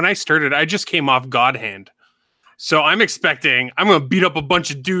I started, I just came off God Hand. So I'm expecting I'm going to beat up a bunch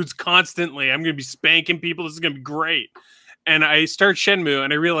of dudes constantly. I'm going to be spanking people. This is going to be great. And I start Shenmue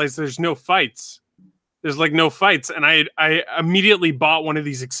and I realize there's no fights. There's like no fights. And I immediately bought one of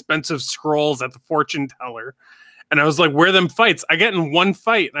these expensive scrolls at the fortune teller. And I was like, where are them fights? I get in one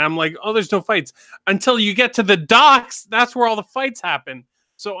fight. And I'm like, oh, there's no fights. Until you get to the docks, that's where all the fights happen.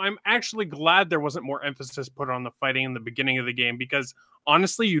 So I'm actually glad there wasn't more emphasis put on the fighting in the beginning of the game, because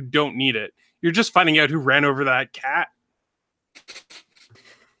honestly, you don't need it. You're just finding out who ran over that cat.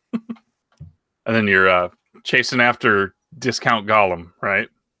 And then you're chasing after Discount Gollum, right?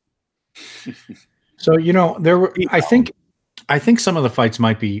 So, I think some of the fights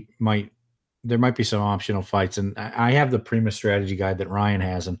there might be some optional fights. And I have the Prima strategy guide that Ryan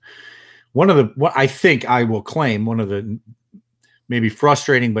has. And what I think I will claim, one of the maybe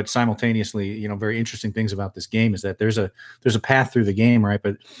frustrating, but simultaneously, very interesting things about this game is that there's a path through the game, right?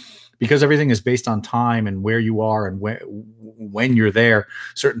 But because everything is based on time and where you are and when you're there,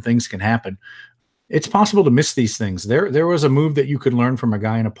 certain things can happen. It's possible to miss these things. There was a move that you could learn from a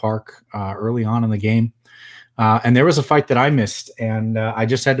guy in a park early on in the game. And there was a fight that I missed, and I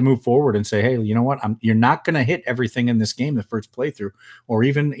just had to move forward and say, hey, you know what? You're not going to hit everything in this game the first playthrough, or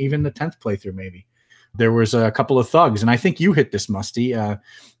even the 10th playthrough maybe. There was a couple of thugs, and I think you hit this, Musty. There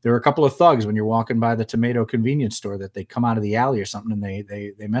were a couple of thugs when you're walking by the tomato convenience store that they come out of the alley or something, and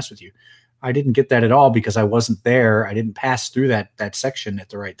they mess with you. I didn't get that at all because I wasn't there. I didn't pass through that section at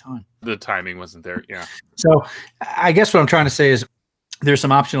the right time. The timing wasn't there, yeah. So I guess what I'm trying to say is there's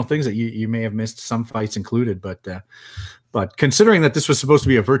some optional things that you may have missed, some fights included, but considering that this was supposed to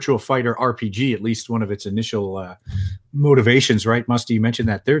be a virtual fighter RPG, at least one of its initial motivations, right, Musty? You mentioned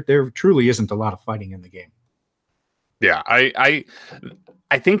that there truly isn't a lot of fighting in the game. Yeah, I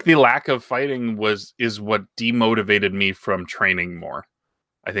think the lack of fighting is what demotivated me from training more.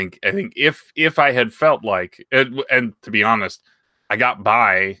 I think if I had felt like, and to be honest, I got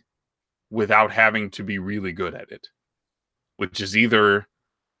by without having to be really good at it, which is either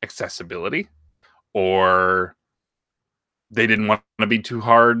accessibility or they didn't want to be too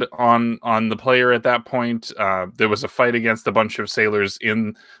hard on the player at that point. There was a fight against a bunch of sailors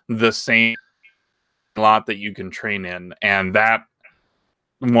in the same lot that you can train in, and that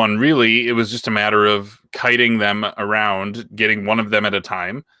one, really, it was just a matter of kiting them around, getting one of them at a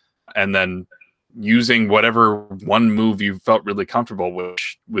time, and then using whatever one move you felt really comfortable with,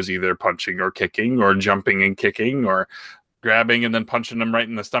 which was either punching or kicking or jumping and kicking or grabbing and then punching them right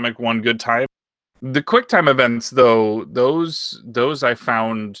in the stomach one good time. The quick time events, though, those I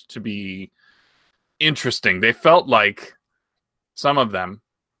found to be interesting. They felt like, some of them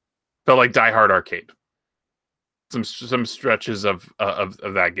felt like Die Hard Arcade. Some stretches of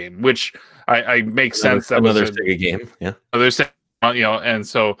that game, which I make sense. That another was Sega game, yeah. And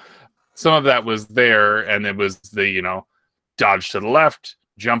so some of that was there, and it was the dodge to the left,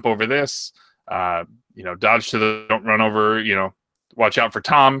 jump over this, dodge to the, don't run over, watch out for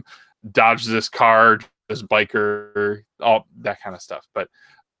Tom, dodge this car, this biker, all that kind of stuff. But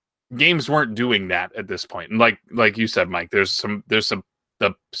games weren't doing that at this point. And like you said, Mike, there's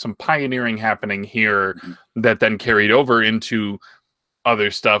some pioneering happening here that then carried over into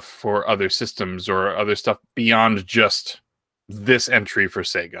other stuff for other systems or other stuff beyond just this entry for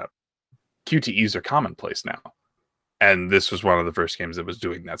Sega. QTEs are commonplace now, and this was one of the first games that was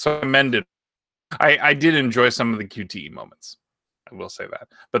doing that. So I did enjoy some of the QTE moments, I will say that,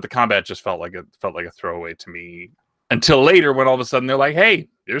 but the combat just felt like a throwaway to me until later, when all of a sudden they're like, hey,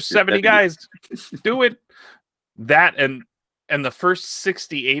 there's 70 guys, do it. That and and the first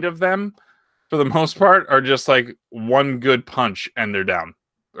 68 of them, for the most part, are just like one good punch and they're down.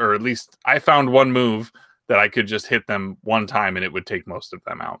 Or at least I found one move that I could just hit them one time and it would take most of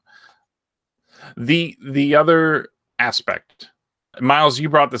them out. The other aspect, Miles, you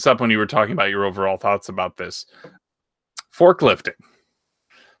brought this up when you were talking about your overall thoughts about this. Forklifting.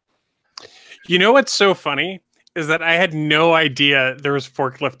 You know what's so funny is that I had no idea there was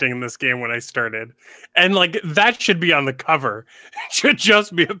forklifting in this game when I started. And like that should be on the cover. It should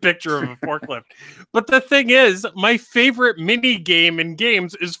just be a picture of a forklift. But the thing is, my favorite mini game in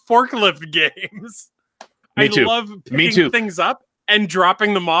games is forklift games. Me too. I love picking things up and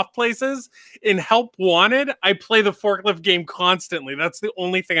dropping them off places. In Help Wanted, I play the forklift game constantly. That's the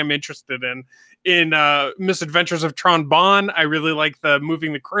only thing I'm interested in. In Misadventures of Tron Bonne, I really like the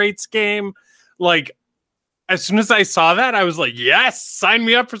Moving the Crates game. Like, as soon as I saw that, I was like, yes, sign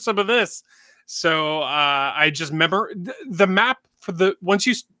me up for some of this. So I just remember the map for the, once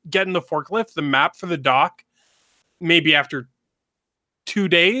you get in the forklift, the map for the dock, maybe after 2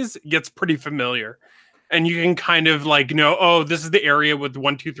 days, gets pretty familiar. And you can kind of like know, oh, this is the area with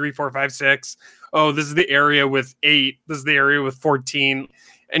 1, 2, 3, 4, 5, 6. Oh, this is the area with 8. This is the area with 14.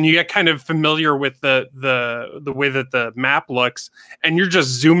 And you get kind of familiar with the way that the map looks. And you're just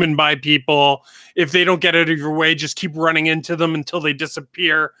zooming by people. If they don't get out of your way, just keep running into them until they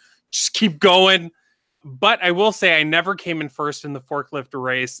disappear. Just keep going. But I will say I never came in first in the forklift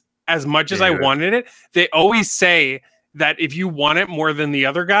race as much as I wanted it. They always say that if you want it more than the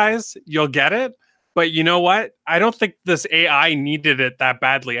other guys, you'll get it. But you know what? I don't think this AI needed it that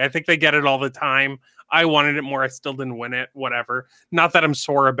badly. I think they get it all the time. I wanted it more. I still didn't win it. Whatever. Not that I'm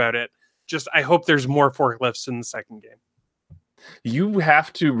sore about it. Just I hope there's more forklifts in the second game. You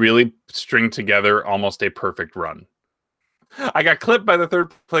have to really string together almost a perfect run. I got clipped by the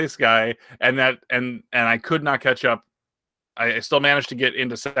third place guy, and I could not catch up. I still managed to get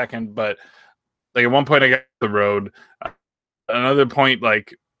into second, but like at one point I got the road. Another point,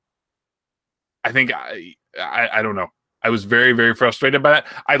 like I think I don't know. I was very, very frustrated by that.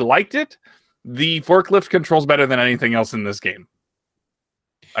 I liked it. The forklift controls better than anything else in this game.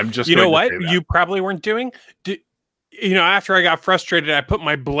 I'm just, you know what you probably weren't doing. You know, after I got frustrated, I put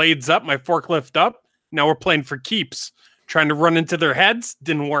my blades up, my forklift up. Now we're playing for keeps, trying to run into their heads.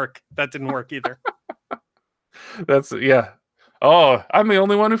 Didn't work. That didn't work either. That's yeah. Oh, I'm the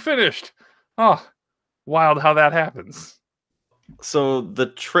only one who finished. Oh, wild how that happens. So the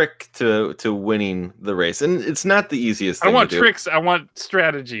trick to winning the race, and it's not the easiest thing. I want tricks. I want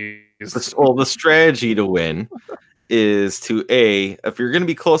strategies. Well, the strategy to win is to if you're going to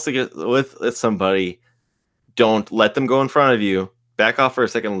be close to get with somebody, don't let them go in front of you. Back off for a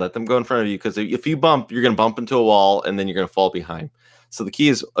second and let them go in front of you, because if you bump, you're going to bump into a wall and then you're going to fall behind. So the key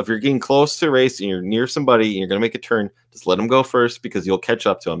is, if you're getting close to a race and you're near somebody and you're going to make a turn, just let them go first, because you'll catch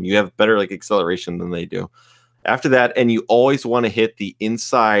up to them. You have better like acceleration than they do. After that, and you always want to hit the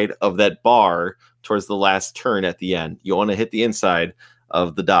inside of that bar towards the last turn at the end. You want to hit the inside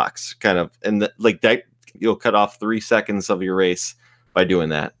of the docks, kind of, and like that, you'll cut off 3 seconds of your race by doing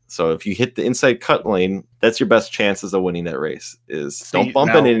that. So if you hit the inside cut lane, that's your best chances of winning that race. Don't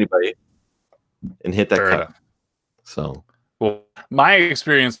bump into anybody and hit that cut. Enough. So, well, my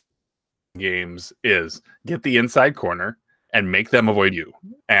experience in games is get the inside corner and make them avoid you.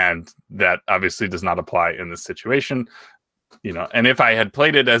 And that obviously does not apply in this situation. You know, and if I had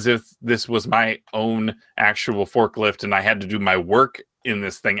played it as if this was my own actual forklift and I had to do my work in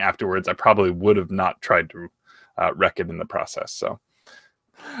this thing afterwards, I probably would have not tried to wreck it in the process. So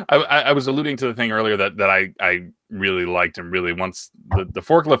I was alluding to the thing earlier that I really liked, and really once the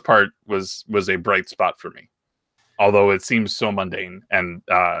forklift part was a bright spot for me, although it seems so mundane. And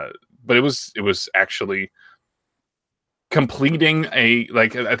but it was actually completing I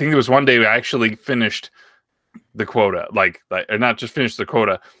think there was one day I actually finished the quota, or not just finished the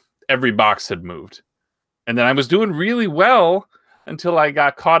quota, every box had moved, and then I was doing really well until I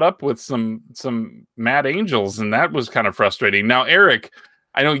got caught up with some mad angels, and that was kind of frustrating. Now, Eric,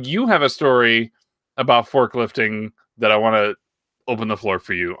 I know you have a story about forklifting that I want to open the floor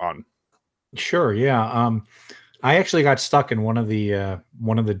for you on. Sure, yeah. I actually got stuck in one of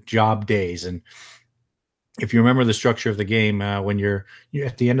the job days, and if you remember the structure of the game, when you're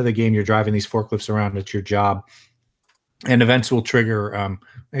at the end of the game, you're driving these forklifts around at your job, and events will trigger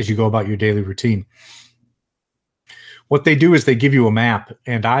as you go about your daily routine. What they do is they give you a map,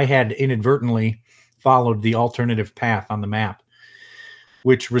 and I had inadvertently followed the alternative path on the map,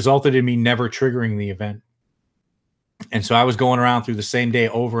 which resulted in me never triggering the event. And so I was going around through the same day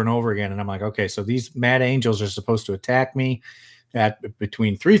over and over again, and I'm like, okay, so these mad angels are supposed to attack me at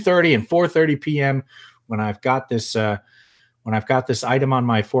between 3:30 and 4:30 p.m. when I've got this when I've got this item on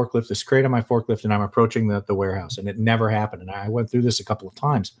my forklift, this crate on my forklift, and I'm approaching the warehouse, and it never happened. And I went through this a couple of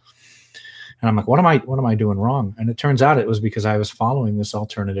times, and I'm like, what am I doing wrong? And it turns out it was because I was following this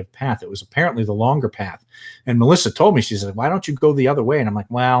alternative path. It was apparently the longer path. And Melissa told me, she said, why don't you go the other way? And I'm like,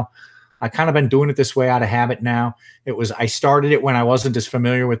 well, I kind of been doing it this way out of habit now. I started it when I wasn't as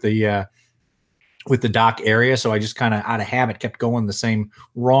familiar with the dock area. So I just kind of out of habit kept going the same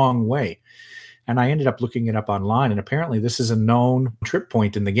wrong way. And I ended up looking it up online. And apparently this is a known trip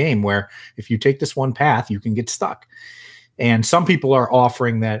point in the game where if you take this one path, you can get stuck. And some people are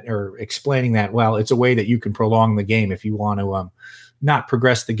offering that or explaining that, well, it's a way that you can prolong the game. If you want to not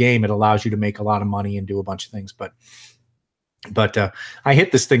progress the game, it allows you to make a lot of money and do a bunch of things. But I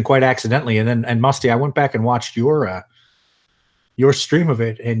hit this thing quite accidentally. And Musty, I went back and watched your stream of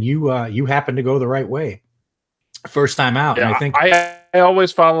it, and you happened to go the right way first time out. Yeah, and I think I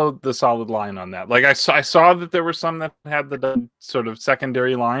always followed the solid line on that. Like I saw that there were some that had the sort of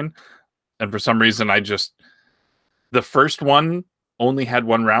secondary line, and for some reason the first one only had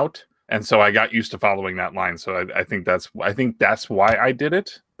one route, and so I got used to following that line. So I think that's why I did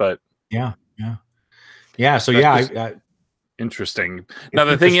it. But yeah. So yeah, interesting. Now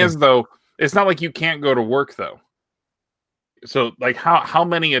the thing is, though, it's not like you can't go to work though. So like how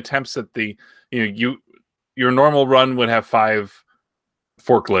many attempts at the your normal run would have 5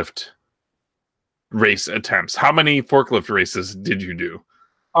 forklift race attempts. How many forklift races did you do?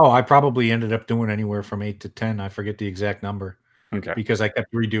 Oh, I probably ended up doing anywhere from 8 to 10. I forget the exact number. Okay. Because I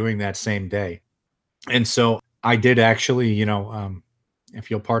kept redoing that same day. And so I did actually,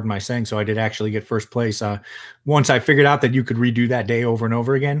 if you'll pardon my saying, so I did actually get first place. Once I figured out that you could redo that day over and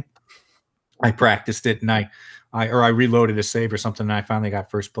over again, I practiced it and I reloaded a save or something, and I finally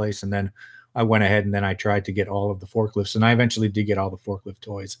got first place. And then I went ahead and then I tried to get all of the forklifts, and I eventually did get all the forklift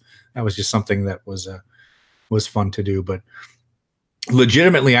toys. That was just something that was fun to do. But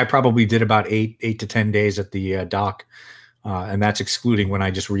legitimately, I probably did about 8 to 10 days at the dock, and that's excluding when I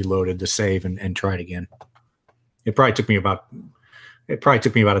just reloaded the save and tried again. It probably took me about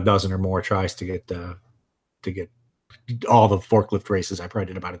a dozen or more tries to get all the forklift races. I probably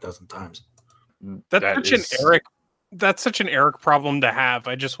did about a dozen times. That's such an Eric problem to have.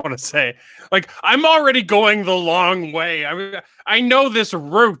 I just want to say, like, I'm already going the long way. I know this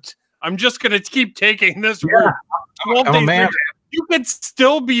route. I'm just going to keep taking this route. You could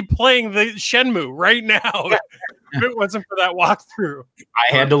still be playing the Shenmue right now if it wasn't for that walkthrough.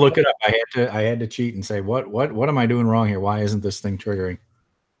 I had to look it up. I had to cheat and say, what am I doing wrong here? Why isn't this thing triggering?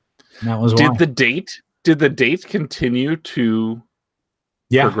 And that was why. Did the date continue to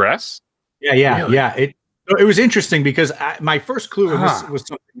progress? Yeah. Really? Yeah. It was interesting because my first clue, and this was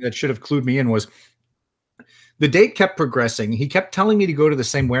something that should have clued me in, was the date kept progressing. He kept telling me to go to the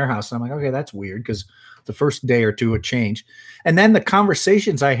same warehouse. And I'm like, okay, that's weird because the first day or two it changed. And then the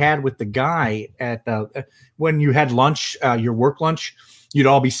conversations I had with the guy at when you had lunch, your work lunch, you'd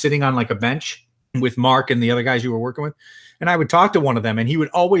all be sitting on like a bench with Mark and the other guys you were working with. And I would talk to one of them and he would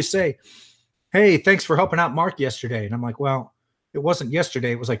always say, hey, thanks for helping out Mark yesterday. And I'm like, well, it wasn't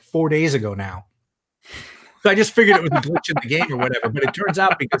yesterday. It was like 4 days ago now. So I just figured it was a glitch in the game or whatever. But it turns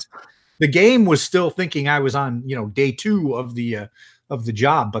out because the game was still thinking I was on, day 2 of the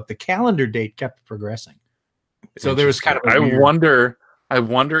job, but the calendar date kept progressing. So there was kind of I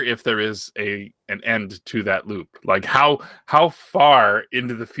wonder if there is an end to that loop. Like how far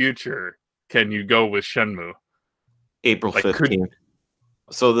into the future can you go with Shenmue? April 15th.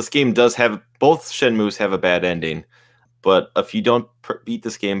 So this game does have, both Shenmues have a bad ending, but if you don't beat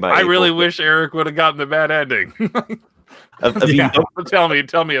this game by I really wish Eric would have gotten the bad ending.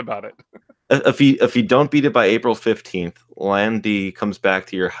 Tell me about it. If you don't beat it by April 15th, Landy comes back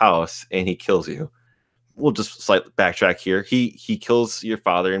to your house and he kills you. We'll just slightly backtrack here. He kills your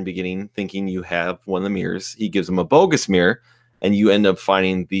father in the beginning, thinking you have one of the mirrors. He gives him a bogus mirror, and you end up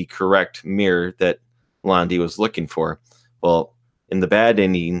finding the correct mirror that Landy was looking for. Well, in the bad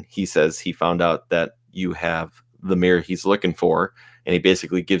ending, he says he found out that you have the mirror he's looking for, and he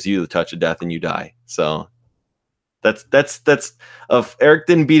basically gives you the touch of death and you die. So that's if Eric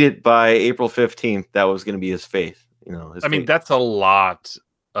didn't beat it by April 15th, that was going to be his fate. Mean, that's a lot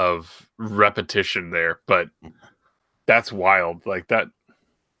of repetition there, but that's wild. Like that.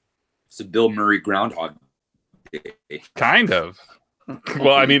 It's a Bill Murray Groundhog Day. Kind of.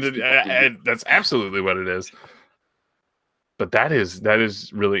 Well, I mean, that's absolutely what it is. But that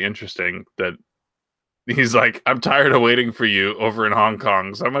is really interesting that he's like, I'm tired of waiting for you over in Hong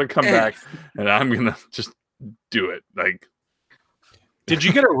Kong, so I'm going to come back and I'm going to just do it. Like, did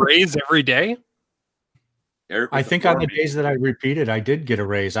you get a raise every day? Eric, I think on the days that I repeated, I did get a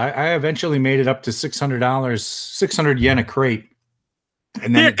raise. I eventually made it up to $600, 600 yen a crate.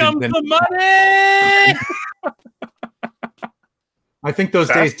 And then, Here comes the money! I think those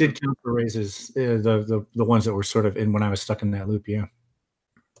days did count for raises, the ones that were sort of in when I was stuck in that loop, yeah.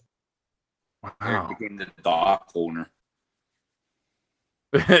 Wow. Eric became the dog owner.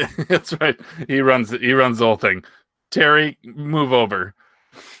 That's right. He runs the whole thing. Terry, move over.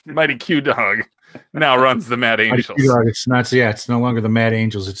 Mighty Q Dog now runs the Mad Angels. Mighty Q Dog. It's not. Yeah, it's no longer the Mad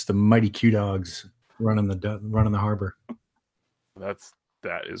Angels. It's the Mighty Q Dogs running the harbor. That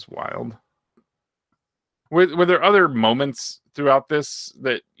is wild. Were there other moments throughout this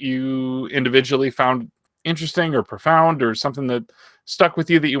that you individually found interesting or profound, or something that stuck with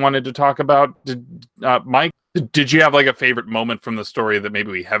you that you wanted to talk about? Mike, did you have like a favorite moment from the story that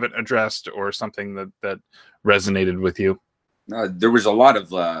maybe we haven't addressed, or something that resonated with you? There was a lot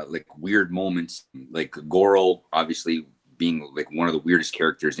of like weird moments, like Goro obviously being like one of the weirdest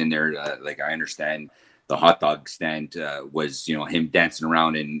characters in there. Like I understand the hot dog stand was, you know, him dancing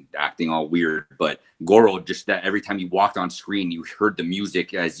around and acting all weird, but Goro, just that every time he walked on screen, you heard the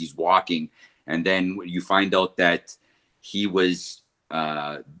music as he's walking, and then you find out that he was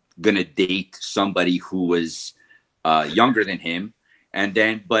gonna date somebody who was younger than him. And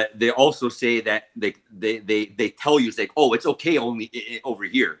then, but they also say that they tell you, it's like, oh, it's okay only over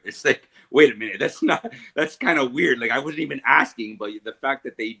here. It's like, wait a minute, that's kind of weird. Like I wasn't even asking, but the fact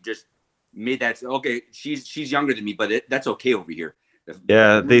that they just made that, okay, she's younger than me, but that's okay over here.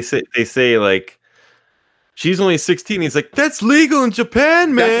 Yeah, they say like, she's only 16. He's like, that's legal in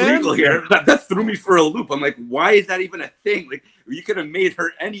Japan, man. That's legal here. That threw me for a loop. I'm like, why is that even a thing? Like, you could have made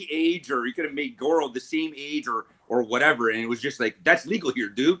her any age, or you could have made Goro the same age, or whatever, and it was just like, that's legal here,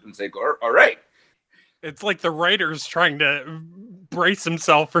 dude. And it's like, all right. It's like the writer's trying to brace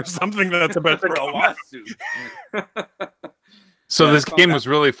himself for something that's about to a lawsuit. So this game was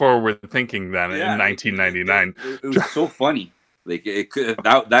really forward thinking then, in 1999. It was so funny. Like it could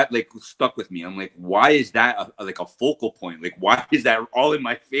that like stuck with me. I'm like, why is that a focal point? Like, why is that all in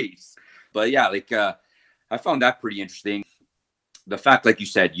my face? But yeah, like I found that pretty interesting. The fact, like you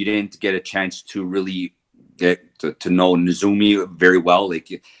said, you didn't get a chance to really get to know Nozomi very well. Like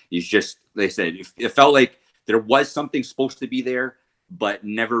he's just, they said, it felt like there was something supposed to be there, but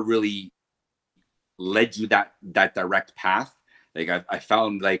never really led you that direct path. Like I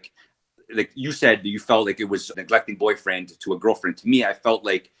found like you said, you felt like it was a neglecting boyfriend to a girlfriend. To me, I felt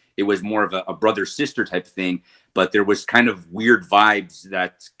like it was more of a brother sister type thing, but there was kind of weird vibes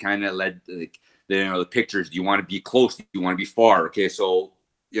that kind of led, like, the pictures. Do you want to be close? Do you want to be far? Okay, so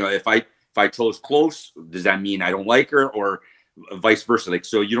if I chose close, does that mean I don't like her, or vice versa? Like,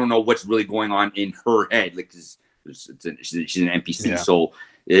 so you don't know what's really going on in her head, like, she's an NPC, yeah. So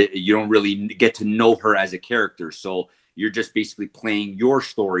you don't really get to know her as a character. So you're just basically playing your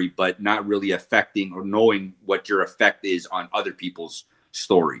story, but not really affecting or knowing what your effect is on other people's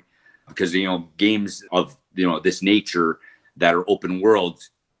story. Because, games of, this nature that are open world,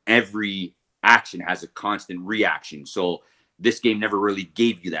 every action has a constant reaction. So this game never really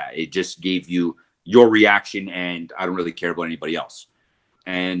gave you that. It just gave you your reaction, and I don't really care about anybody else.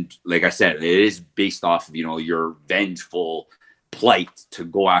 And like I said, it is based off of, your vengeful plight to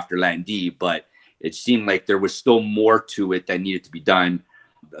go after Lan Di, but it seemed like there was still more to it that needed to be done.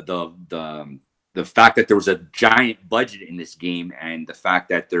 The fact that there was a giant budget in this game, and the fact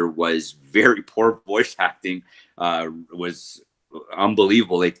that there was very poor voice acting was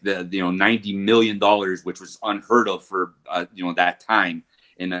unbelievable. Like $90 million, which was unheard of for that time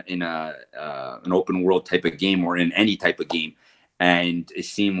in an open world type of game, or in any type of game. And it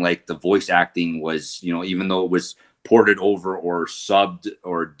seemed like the voice acting was, even though it was ported over or subbed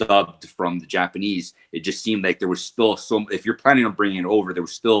or dubbed from the Japanese, it just seemed like there was still if you're planning on bringing it over, there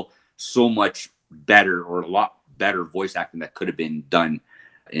was still so much better, or a lot better voice acting that could have been done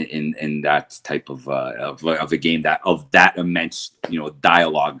in that type of a game of that immense,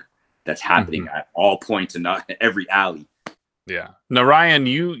 dialogue that's happening at all points in every alley. Yeah. Now, Ryan,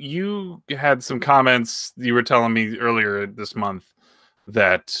 you had some comments. You were telling me earlier this month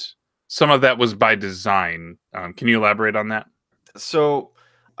that some of that was by design. Can you elaborate on that? So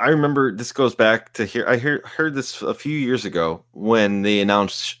I remember, this goes back to here. I heard this a few years ago when they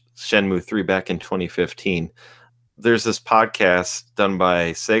announced Shenmue 3 back in 2015. There's this podcast done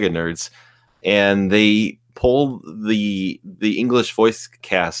by Sega Nerds, and they pulled the English voice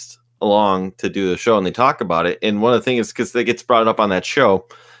cast along to do the show, and they talk about it. And one of the things is, because it gets brought up on that show,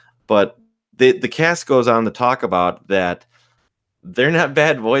 but the cast goes on to talk about that they're not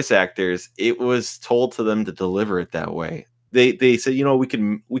bad voice actors. It was told to them to deliver it that way. They said, we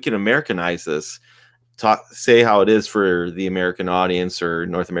can Americanize this say how it is for the American audience or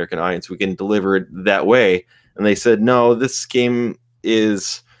North American audience. We can deliver it that way. And they said, no, this game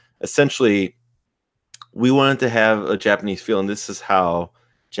is essentially, we wanted to have a Japanese feel, and this is how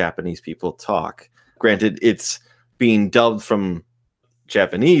Japanese people talk. Granted, it's being dubbed from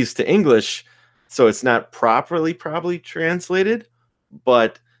Japanese to English, so it's not properly probably translated,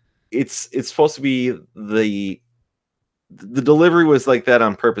 but it's supposed to be the delivery was like that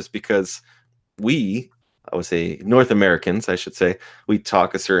on purpose, because I would say North Americans, I should say, we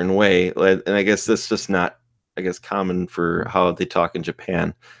talk a certain way, and I guess that's just not, I guess, common for how they talk in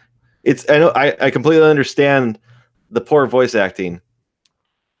Japan. I completely understand the poor voice acting,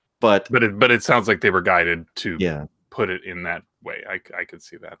 but it sounds like they were guided to yeah, put it in that way. I could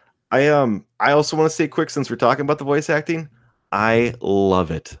see that. I also want to say quick, since we're talking about the voice acting, I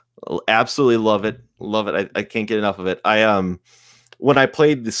love it. Absolutely love it. Love it. I can't get enough of it. When I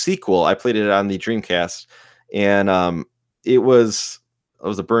played the sequel, I played it on the Dreamcast, and it was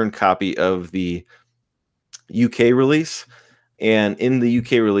a burned copy of the UK release. And in the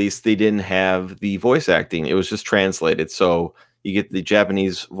UK release, they didn't have the voice acting. It was just translated. So you get the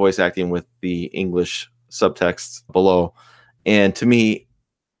Japanese voice acting with the English subtext below. And to me,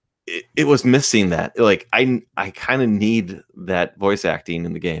 it was missing that. Like, I kind of need that voice acting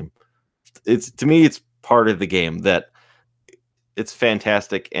in the game. To me, it's part of the game that it's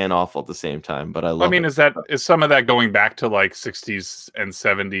fantastic and awful at the same time. But I love it. Is some of that going back to like 60s and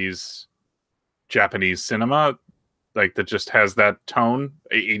 70s Japanese cinema? Like, that just has that tone,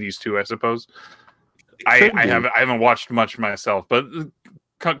 80s too, I suppose. I haven't watched much myself, but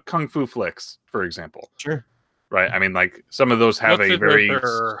kung fu flicks, for example. Sure. Right. I mean, like, some of those have a very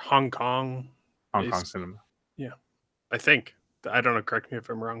Hong Kong cinema. Yeah, I think. I don't know. Correct me if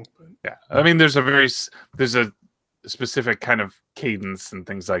I'm wrong. But... Yeah, I mean, there's a specific kind of cadence and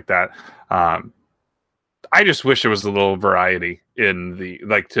things like that. I just wish there was a little variety in the,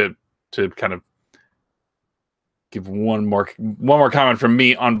 like, to kind of give one more comment from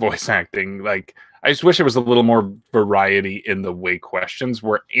me on voice acting. Like, I just wish there was a little more variety in the way questions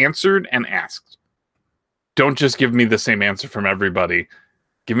were answered and asked. Don't just give me the same answer from everybody.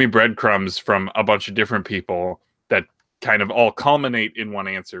 Give me breadcrumbs from a bunch of different people that kind of all culminate in one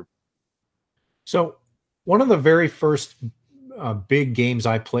answer. So one of the very first big games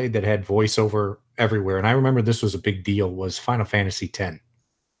I played that had voiceover everywhere, and I remember this was a big deal, was Final Fantasy X.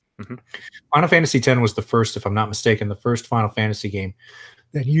 Mm-hmm. Final Fantasy X was the first, if I'm not mistaken, the first Final Fantasy game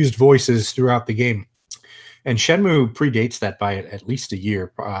that used voices throughout the game. And Shenmue predates that by at least a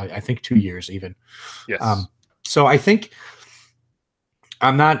year, I think 2 years even. Yes. So I think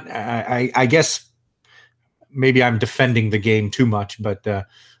I'm not, I guess maybe I'm defending the game too much, but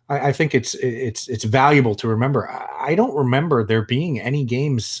I think it's valuable to remember. I don't remember there being any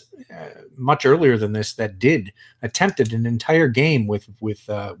games much earlier than this that attempted an entire game with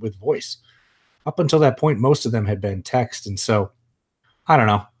voice. Up until that point, most of them had been text, and so I don't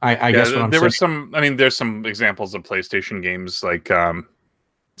know. I guess what I'm saying. Were some. I mean, there's some examples of PlayStation games like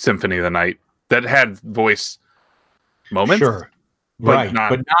Symphony of the Night that had voice moments. Sure, but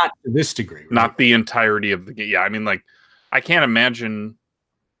not to this degree. Right? Not the entirety of the game. Yeah, I mean, like, I can't imagine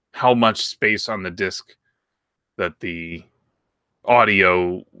how much space on the disc that the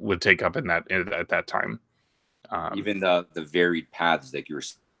audio would take up at that time. Even the varied paths that you were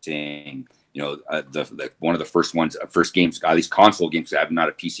saying, you know, one of the first games, at least console games, I'm not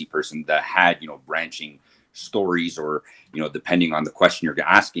a PC person, that had, you know, branching stories, or, you know, depending on the question you're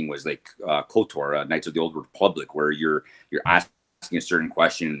asking, was like KOTOR, Knights of the Old Republic, where you're asking a certain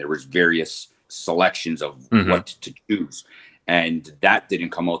question and there was various selections of what to choose. And that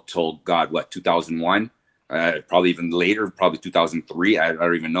didn't come out till 2001, probably even later, probably 2003. I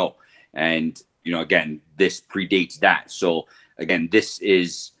don't even know. And, you know, again, this predates that. So again, this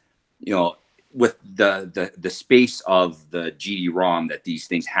is, you know, with the space of the GD-ROM that these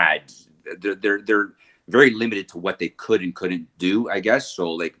things had, they're very limited to what they could and couldn't do, I guess.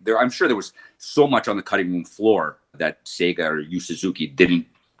 So like, I'm sure there was so much on the cutting room floor that Sega or Yu Suzuki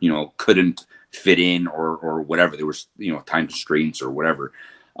couldn't fit in, or whatever. There was, you know, time constraints or whatever.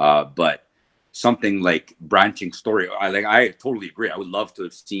 But something like branching story, I totally agree. I would love to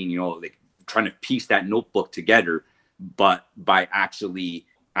have seen, you know, like, trying to piece that notebook together, but by actually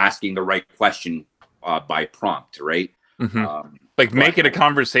asking the right question by prompt, right? Like, make it a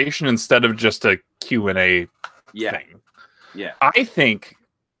conversation instead of just a Q&A thing. Yeah. I think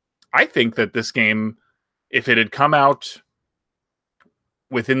that this game, if it had come out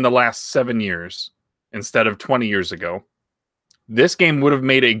within the last 7 years instead of 20 years ago, this game would have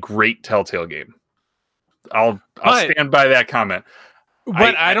made a great Telltale game. I'll stand by that comment.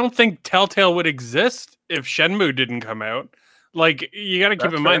 But I don't think Telltale would exist if Shenmue didn't come out. Like, you got to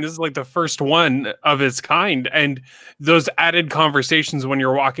keep in mind, this is like the first one of its kind. And those added conversations when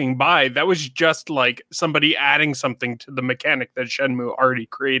you're walking by, that was just like somebody adding something to the mechanic that Shenmue already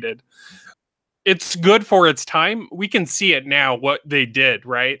created. It's good for its time. We can see it now, what they did,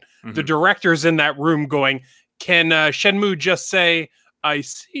 right? Mm-hmm. The director's in that room going, can Shenmue just say, I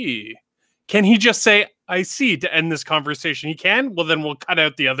see? Can he just say, I see, to end this conversation? He can? Well, then we'll cut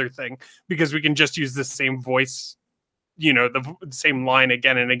out the other thing because we can just use the same voice, you know, the same line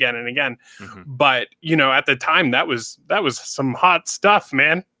again and again and again. Mm-hmm. But, you know, at the time, that was some hot stuff,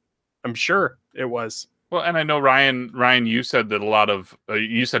 man. I'm sure it was. Well, and I know, Ryan, you said that a lot of,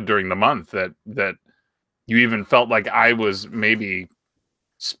 you said during the month that you even felt like I was maybe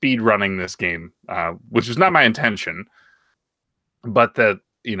speed running this game, which was not my intention, but that,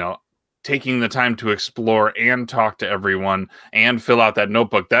 you know, taking the time to explore and talk to everyone and fill out that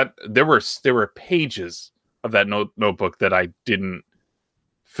notebook, that there were pages of that notebook that I didn't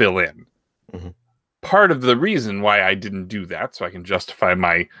fill in. Mm-hmm. Part of the reason why I didn't do that, so I can justify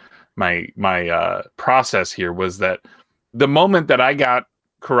my process here, was that the moment that I got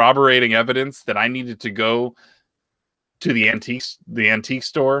corroborating evidence that I needed to go to the antique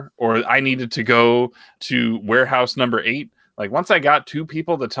store, or I needed to go to warehouse number 8, like once I got 2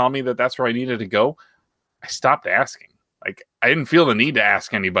 people to tell me that that's where I needed to go, I stopped asking. Like, I didn't feel the need to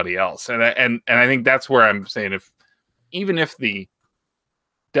ask anybody else. And I think that's where I'm saying, even if the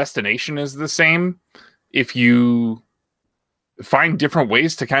destination is the same, if you find different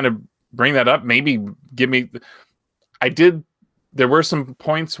ways to kind of bring that up, maybe give me, there were some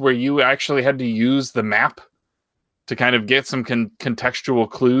points where you actually had to use the map to kind of get some contextual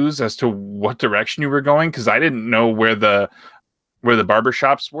clues as to what direction you were going, because I didn't know where the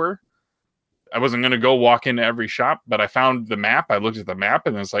barbershops were. I wasn't going to go walk into every shop, but I found the map. I looked at the map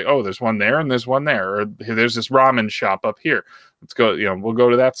and it's like, oh, there's one there and there's one there. Or there's this ramen shop up here. Let's go, you know, we'll go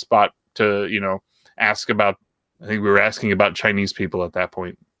to that spot to, you know, ask about, I think we were asking about Chinese people at that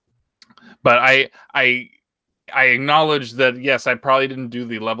point. But I acknowledge that, yes, I probably didn't do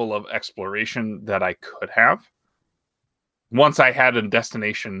the level of exploration that I could have. Once I had a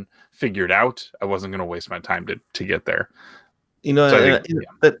destination figured out, I wasn't going to waste my time to get there. You know,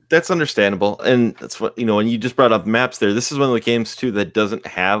 so that's understandable. And that's what, you know, when you just brought up maps there, this is one of the games too that doesn't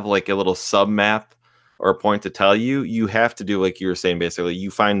have like a little sub map or a point to tell you. You have to do like you were saying, basically, you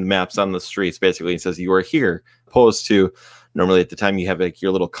find maps on the streets, basically, it says you are here, opposed to normally at the time you have like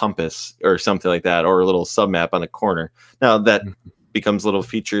your little compass or something like that, or a little sub map on a corner. Now that becomes little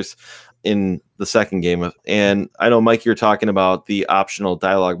features in the second game. And I know, Mike, you're talking about the optional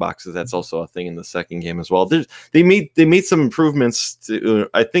dialogue boxes. That's also a thing in the second game as well. They made some improvements to,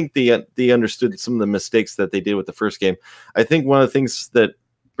 I think they understood some of the mistakes that they did with the first game. I think one of the things that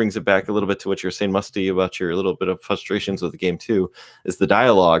brings it back a little bit to what you're saying, Musty, about your little bit of frustrations with the game too, is the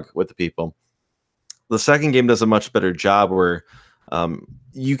dialogue with the people. The second game does a much better job where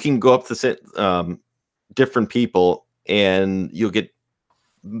you can go up to different people and you'll get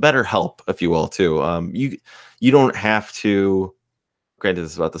better help, if you will, too. You don't have to, granted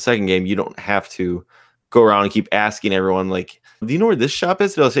this is about the second game, you don't have to go around and keep asking everyone, like, do you know where this shop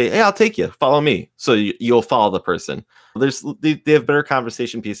is? They'll say, hey, I'll take you, follow me. So you'll follow the person. They have better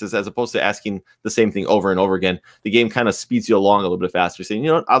conversation pieces as opposed to asking the same thing over and over again. The game kind of speeds you along a little bit faster, saying,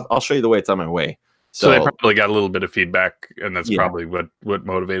 you know what, I'll show you the way, it's on my way. So they probably got a little bit of feedback, and that's probably what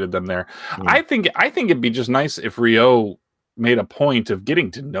motivated them there. I think it'd be just nice if Ryo made a point of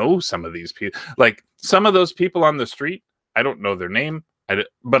getting to know some of these people. Like, some of those people on the street, I don't know their name,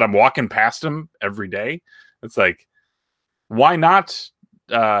 but I'm walking past them every day. It's like, why not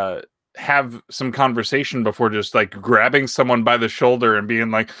have some conversation before just like grabbing someone by the shoulder and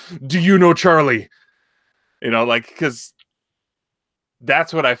being like, do you know Charlie? You know, like, because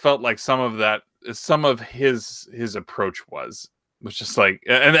that's what I felt like some of his approach was just like,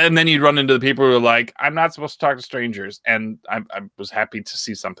 and then you'd run into the people who are like, I'm not supposed to talk to strangers, and I was happy to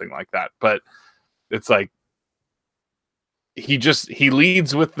see something like that. But it's like he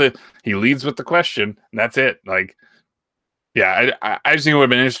leads with the question, and that's it. Like, yeah, I just think it would have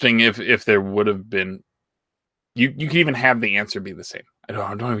been interesting if there would have been, you could even have the answer be the same. I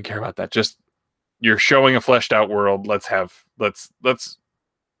don't even care about that. Just, you're showing a fleshed out world. Let's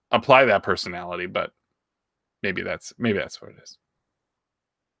apply that personality, but maybe that's what it is.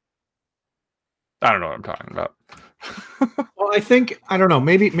 I don't know what I'm talking about. Well, I don't know.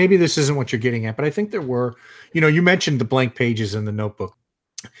 Maybe this isn't what you're getting at, but I think there were, you mentioned the blank pages in the notebook.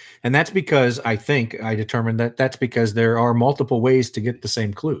 And that's because I think I determined that's because there are multiple ways to get the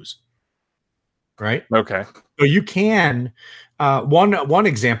same clues. right? Okay. So you can. One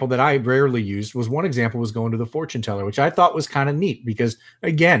example that I rarely used was going to the fortune teller, which I thought was kind of neat because,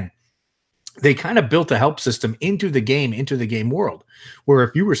 again, they kind of built a help system into the game world, where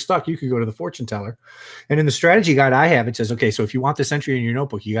if you were stuck, you could go to the fortune teller. And in the strategy guide I have, it says, okay, so if you want this entry in your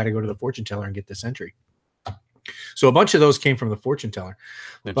notebook, you got to go to the fortune teller and get this entry. So a bunch of those came from the fortune teller.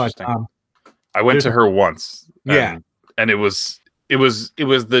 Interesting. But I went to her once. Yeah. And it was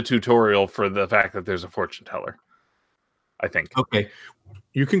the tutorial for the fact that there's a fortune teller, I think. Okay.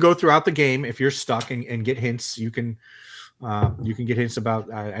 You can go throughout the game if you're stuck and get hints. You can get hints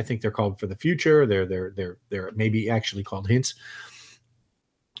about. I think they're called for the future. They're maybe actually called hints.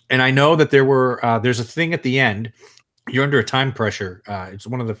 And I know that there's a thing at the end. You're under a time pressure. It's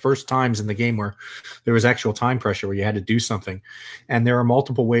one of the first times in the game where there was actual time pressure where you had to do something, and there are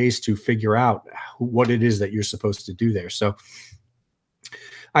multiple ways to figure out what it is that you're supposed to do there. So,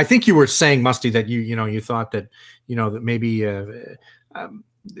 I think you were saying, Musty, that you thought that that maybe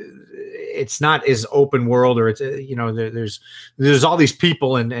it's not as open world, or it's there's all these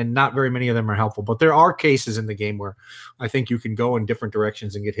people and not very many of them are helpful. But there are cases in the game where I think you can go in different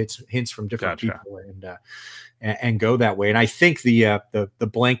directions and get hints from different people and go that way. And I think the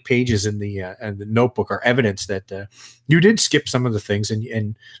blank pages in the notebook are evidence that you did skip some of the things,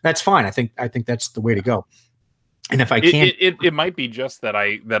 and that's fine. I think that's the way to go. And if I can't, it might be just that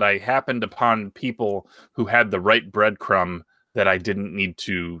I happened upon people who had the right breadcrumb that I didn't need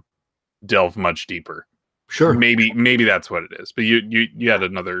to delve much deeper. Sure, maybe that's what it is. But you had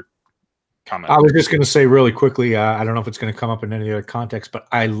another comment. I was just going to say really quickly. I don't know if it's going to come up in any other context, but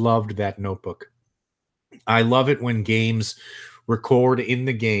I loved that notebook. I love it when games record in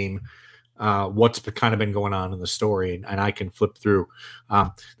the game what's kind of been going on in the story, and I can flip through.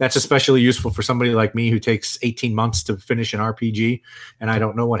 That's especially useful for somebody like me who takes 18 months to finish an RPG, and I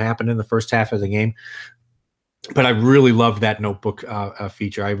don't know what happened in the first half of the game. But I really loved that notebook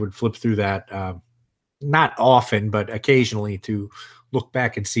feature. I would flip through that not often, but occasionally to look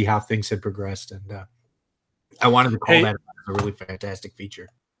back and see how things had progressed. And I wanted to call that a really fantastic feature.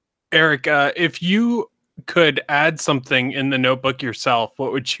 Eric, if you could add something in the notebook yourself,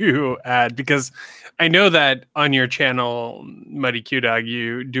 what would you add? Because I know that on your channel, Muddy Q Dog,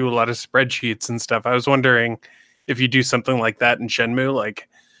 you do a lot of spreadsheets and stuff. I was wondering if you do something like that in Shenmue, like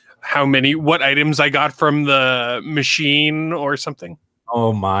what items I got from the machine or something.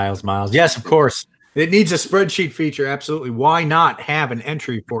 Oh, Miles. Yes, of course. It needs a spreadsheet feature. Absolutely. Why not have an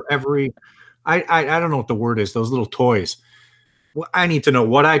entry for every, I don't know what the word is, those little toys. Well, I need to know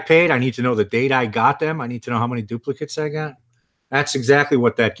what I paid. I need to know the date I got them. I need to know how many duplicates I got. That's exactly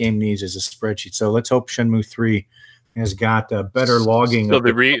what that game needs, is a spreadsheet. So let's hope Shenmue 3 has got better logging. So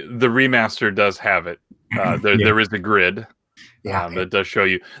the remaster does have it. There is a grid. That does show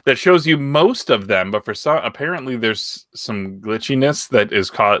you. That shows you most of them, but for some, apparently there's some glitchiness that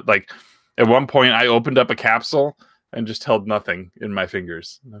is caught. Like at one point, I opened up a capsule and just held nothing in my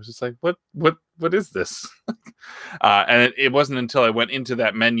fingers. And I was just like, what is this? And it wasn't until I went into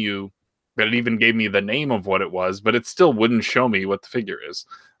that menu that it even gave me the name of what it was, but it still wouldn't show me what the figure is.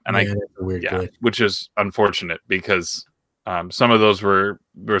 And which is unfortunate because some of those were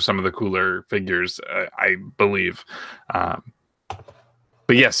some of the cooler figures, I believe.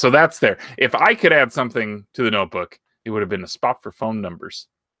 But yes, so that's there. If I could add something to the notebook, it would have been a spot for phone numbers,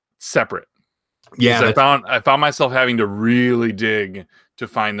 separate. Yeah, I found myself having to really dig to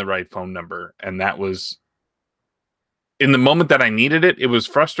find the right phone number, and that was in the moment that I needed it. It was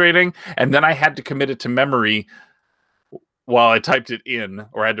frustrating, and then I had to commit it to memory while I typed it in,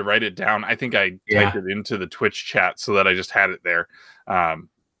 or I had to write it down. I think I typed it into the Twitch chat so that I just had it there.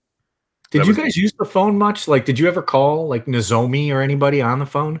 Did you guys use the phone much? Like, did you ever call like Nozomi or anybody on the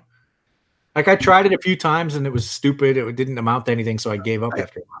phone? Like, I tried it a few times and it was stupid. It didn't amount to anything, so I gave up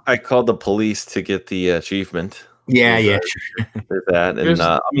after a while. I called the police to get the achievement. Yeah. There's that. And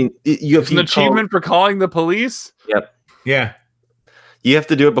I mean, you have an achievement for calling the police? Yep. Yeah. You have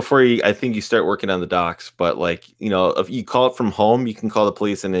to do it before I think you start working on the docks. But like, if you call it from home, you can call the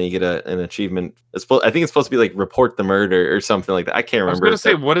police and then you get an achievement. I think it's supposed to be like report the murder or something like that. I can't remember. I was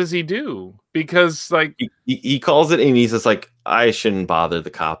going to say, what does he do? Because like he calls it and he's just like, I shouldn't bother the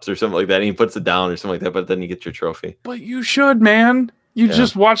cops or something like that. And he puts it down or something like that. But then you get your trophy. But you should, man. You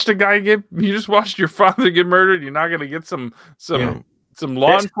just watched you just watched your father get murdered. You're not going to get some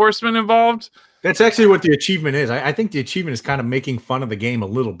law enforcement involved. That's actually what the achievement is. I think the achievement is kind of making fun of the game a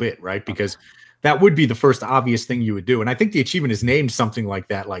little bit, right? Because that would be the first obvious thing you would do. And I think the achievement is named something like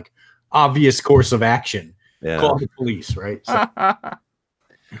that, like obvious course of action. Yeah. Call the police, right? So.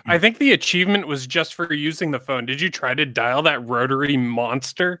 I think the achievement was just for using the phone. Did you try to dial that rotary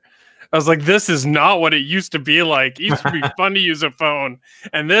monster I was like, this is not what it used to be like. It used to be fun to use a phone.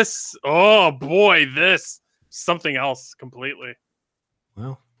 And this, oh boy, this something else completely.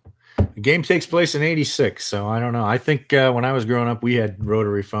 Well, the game takes place in 86, so I don't know. I think when I was growing up, we had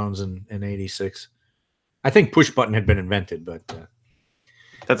rotary phones in 86. I think push button had been invented, but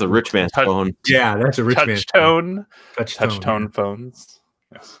that's a rich man's phone. Yeah, that's a rich man's phone. Touch tone phones.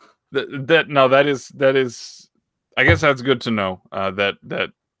 Yes. That is. I guess that's good to know.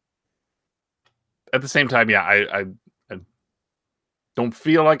 That at the same time, yeah, I don't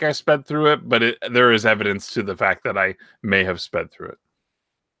feel like I sped through it, but there is evidence to the fact that I may have sped through it.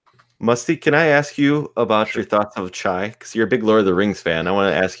 Musty, can I ask you about your thoughts of Chai? Because you're a big Lord of the Rings fan. I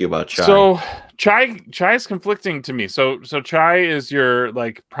want to ask you about Chai. So Chai is conflicting to me. So Chai is your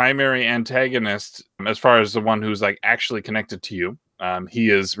like primary antagonist as far as the one who's like actually connected to you.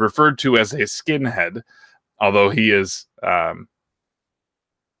 He is referred to as a skinhead, although he is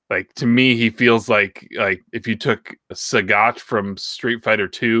like, to me, he feels like if you took Sagat from Street Fighter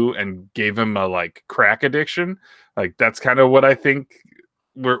 2 and gave him a like crack addiction, like that's kind of what I think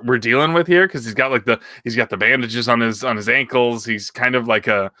we're dealing with here, because he's got the bandages on his ankles. He's kind of like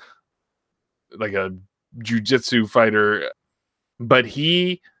a jiu-jitsu fighter, but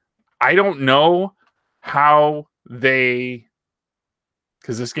I don't know how they,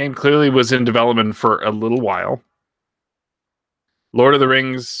 because this game clearly was in development for a little while. Lord of the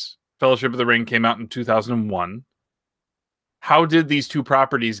Rings, Fellowship of the Ring came out in 2001. How did these two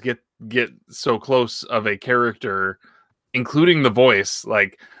properties get so close of a character, including the voice?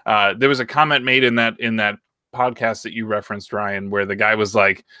 Like, there was a comment made in that podcast that you referenced, Ryan, where the guy was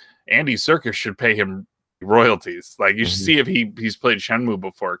like, Andy Serkis should pay him royalties. Like, you should see if he's played Shenmue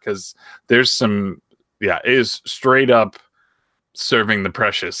before, because there's some, it is straight up serving the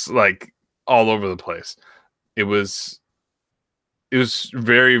precious, like, all over the place. It was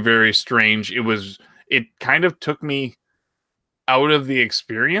very, very strange. It kind of took me out of the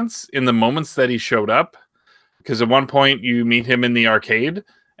experience in the moments that he showed up, because at one point you meet him in the arcade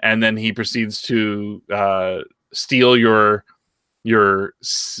and then he proceeds to steal your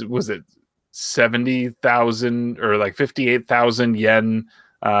was it 70,000 or like 58,000 yen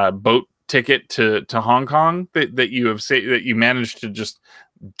boat ticket to Hong Kong that you managed to just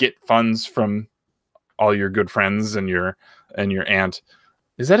get funds from all your good friends and your aunt.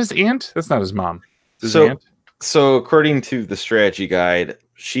 Is that his aunt? That's not his mom. So according to the strategy guide,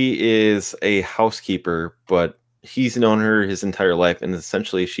 she is a housekeeper, but he's known her his entire life, and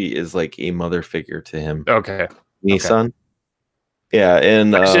essentially she is like a mother figure to him. Okay. Nissan. Okay. Yeah,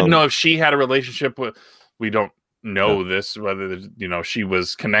 and I just didn't know if she had a relationship with. We don't know this, whether she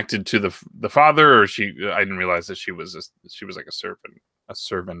was connected to the father, or she. I didn't realize that she was like a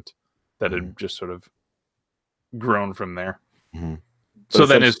servant that had just sort of grown from there. So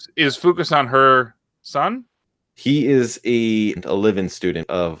then is Fukusan her son? He is a live-in student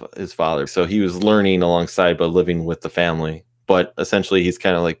of his father, so he was learning alongside but living with the family, but essentially he's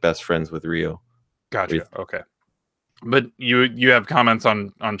kind of like best friends with Ryo. Gotcha. Okay, but you have comments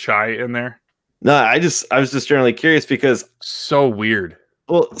on Chai in there? No, I was just generally curious, because so weird.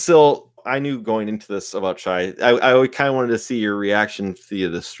 Well, so I knew going into this about Chai, I kind of wanted to see your reaction via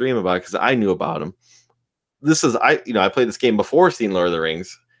the stream about it, because I knew about him. I played this game before seeing Lord of the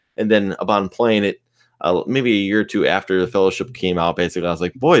Rings, and then upon playing it, maybe a year or two after the Fellowship came out, basically, I was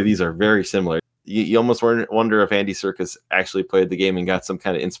like, boy, these are very similar. You almost wonder if Andy Serkis actually played the game and got some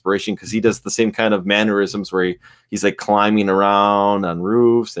kind of inspiration, because he does the same kind of mannerisms where he's like climbing around on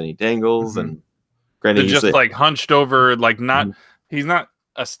roofs and he dangles. And granted, he's just like hunched over, like not, he's not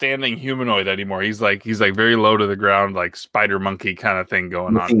a standing humanoid anymore. He's like very low to the ground, like spider monkey kind of thing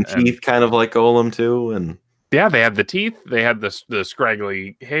going on. Teeth kind of like Golem too. And yeah, they had the teeth, they had the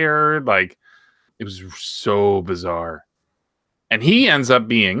scraggly hair, like it was so bizarre. And he ends up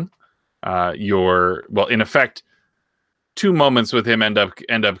being in effect, two moments with him end up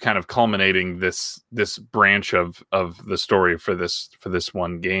kind of culminating this branch of the story for this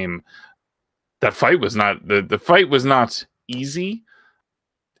one game. That fight was not the fight was not easy.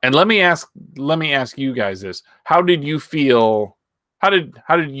 And let me ask you guys this: how did you feel? How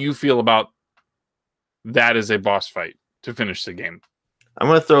did you feel about that as a boss fight to finish the game? I'm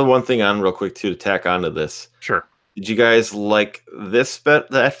going to throw one thing on real quick to tack onto this. Sure. Did you guys like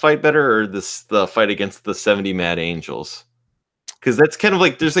that fight better, or the fight against the 70 Mad Angels? Because that's kind of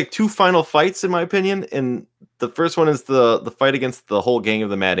like, there's like two final fights in my opinion, and the first one is the fight against the whole gang of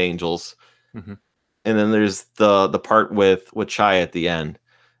the Mad Angels, and then there's the part with Chai at the end,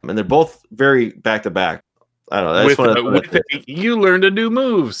 and they're both very back to back. I don't know. You learned a new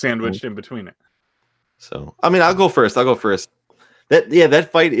move sandwiched in between it. So I mean, I'll go first. that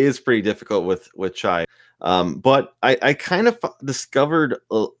fight is pretty difficult with Chai. But I kind of discovered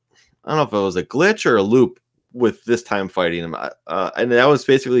I don't know if it was a glitch or a loop with this time fighting him. And that was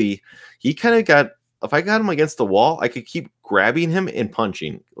basically, he kind of got, if I got him against the wall, I could keep grabbing him and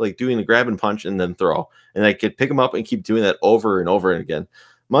punching, like doing a grab and punch and then throw. And I could pick him up and keep doing that over and over again.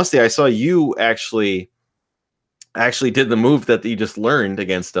 Musty, I saw you actually did the move that you just learned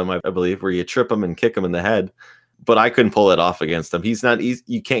against him, I believe, where you trip him and kick him in the head. But I couldn't pull it off against him. He's not easy.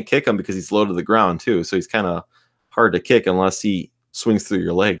 You can't kick him because he's low to the ground too. So he's kind of hard to kick unless he swings through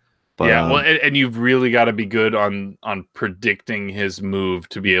your leg. But, yeah, well, and you've really got to be good on predicting his move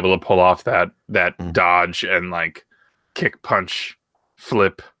to be able to pull off that dodge and like kick, punch,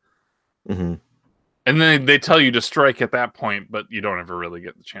 flip. Mm-hmm. And then they tell you to strike at that point, but you don't ever really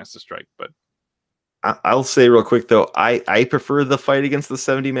get the chance to strike. But I'll say real quick though, I prefer the fight against the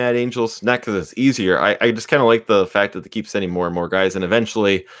 70 Mad Angels, not because it's easier. I just kind of like the fact that they keep sending more and more guys, and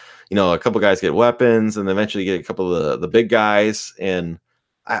eventually, a couple guys get weapons, and eventually you get a couple of the big guys, and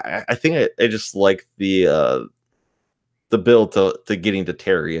I think I just like the build to getting to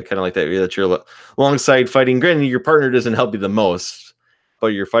Terry. I kind of like that you're alongside fighting. Granted, your partner doesn't help you the most, but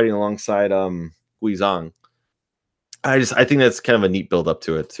you're fighting alongside Guizhang. I think that's kind of a neat build up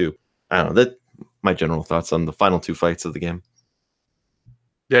to it too. I don't know, that my general thoughts on the final two fights of the game.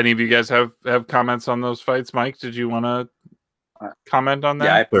 Do any of you guys have comments on those fights? Mike, did you want to comment on that?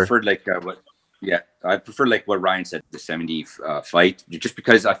 Yeah, I preferred what Ryan said, the 70 fight, just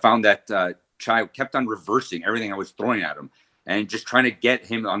because I found that Chai kept on reversing everything I was throwing at him and just trying to get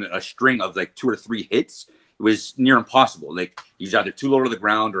him on a string of like 2 or 3 hits. It was near impossible. Like, he's either too low to the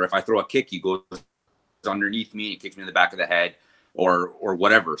ground, or if I throw a kick, he goes underneath me and kicks me in the back of the head or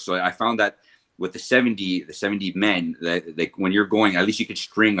whatever. So I found that with the 70 men, that like when you're going, at least you could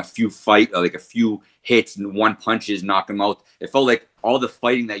string a few hits and one punches, knock them out. It felt like all the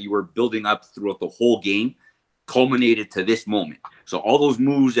fighting that you were building up throughout the whole game culminated to this moment. So all those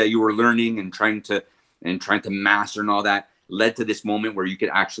moves that you were learning and trying to master and all that led to this moment where you could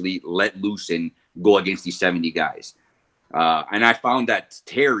actually let loose and go against these 70 guys. And I found that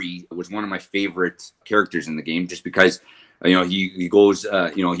Terry was one of my favorite characters in the game, just because he goes,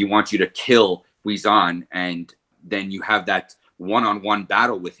 he wants you to kill Guizhang, and then you have that one-on-one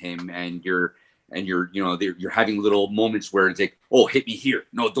battle with him, and you're having little moments where it's like, oh, hit me here,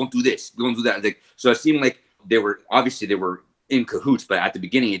 no, don't do this, don't do that. Like, so it seemed like they were in cahoots, but at the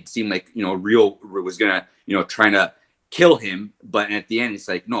beginning it seemed like Rio was gonna trying to kill him, but at the end it's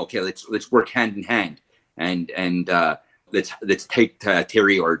like, no, okay, let's work hand in hand, and let's take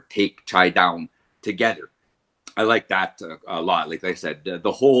Terry or take Chai down together. I like that a lot. Like I said,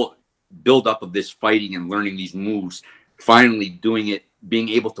 the whole build up of this fighting and learning these moves, finally doing it, being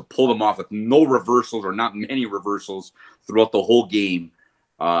able to pull them off with no reversals or not many reversals throughout the whole game.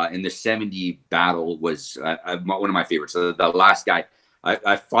 In the 70 battle was one of my favorites. So the last guy,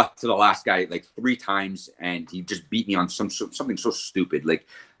 I fought to the last guy like 3 times, and he just beat me on something so stupid. Like,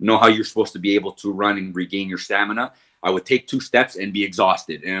 how you're supposed to be able to run and regain your stamina. I would take 2 steps and be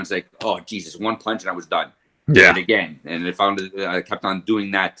exhausted, and I was like, oh Jesus, 1 punch and I was done. Yeah. And again, and I kept on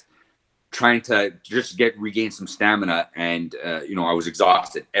doing that, trying to just regain some stamina, and I was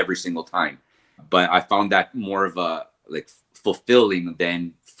exhausted every single time. But I found that more of a fulfilling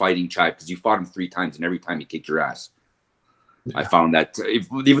than fighting Chai, because you fought him 3 times and every time he kicked your ass. Yeah. I found that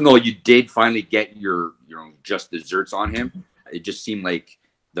even though you did finally get your just desserts on him, it just seemed like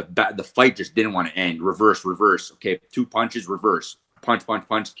the fight just didn't want to end. Reverse. Okay, 2 punches, reverse.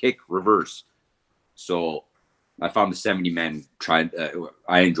 Punch, kick, reverse. So I found the 70 men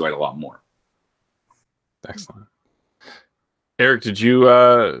I enjoyed a lot more. Excellent. Eric, did you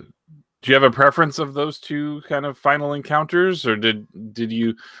have a preference of those 2 kind of final encounters, or did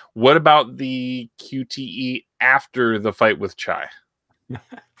you? What about the QTE after the fight with Chai?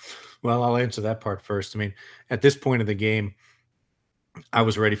 Well, I'll answer that part first. I mean, at this point of the game, I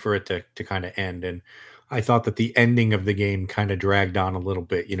was ready for it to kind of end, and I thought that the ending of the game kind of dragged on a little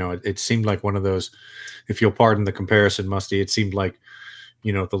bit. It seemed like one of those, if you'll pardon the comparison, Musty, it seemed like,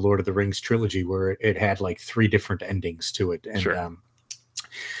 the Lord of the Rings trilogy, where it had like 3 different endings to it. And, sure.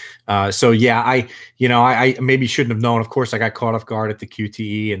 So yeah, I maybe shouldn't have known. Of course, I got caught off guard at the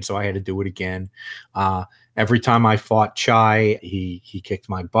QTE, and so I had to do it again. Every time I fought Chai, he kicked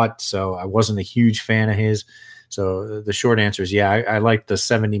my butt, so I wasn't a huge fan of his. So the short answer is, yeah, I liked the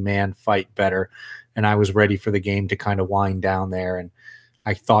 70-man fight better, and I was ready for the game to kind of wind down there. And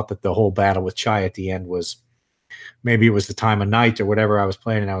I thought that the whole battle with Chai at the end was, maybe it was the time of night or whatever I was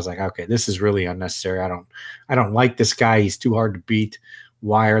playing, and I was like, okay, this is really unnecessary. I don't like this guy. He's too hard to beat.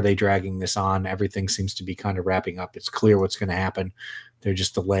 why are they dragging this on? Everything seems to be kind of wrapping up. It's clear what's going to happen. They're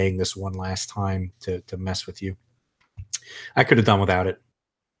just delaying this one last time to mess with you. I could have done without it.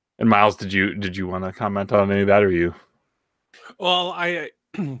 And Miles, did you want to comment on any of that, or you? Well, I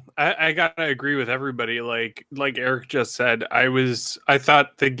gotta agree with everybody. Like Eric just said, I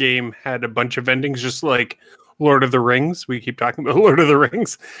thought the game had a bunch of endings, just like Lord of the Rings. We keep talking about Lord of the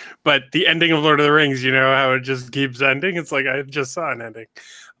Rings, but the ending of Lord of the Rings, you know how it just keeps ending. It's like I just saw an ending.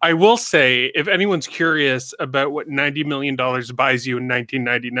 I will say, if anyone's curious about what $90 million buys you in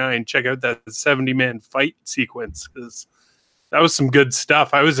 1999, check out that 70-man fight sequence, because that was some good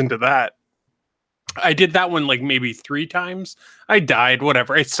stuff. I was into that. I did that one like maybe 3 times. I died,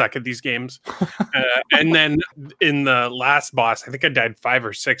 whatever. I suck at these games. And then in the last boss, I think I died 5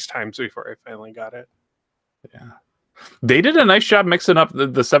 or 6 times before I finally got it. Yeah. They did a nice job mixing up the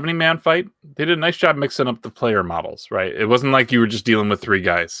 70-man fight. They did a nice job mixing up the player models, right? It wasn't like you were just dealing with 3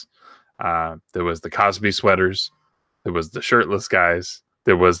 guys. There was the Cosby sweaters. There was the shirtless guys.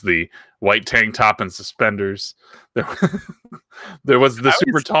 There was the white tank top and suspenders. There was the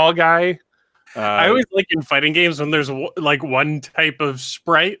super tall guy. I always like in fighting games when there's like one type of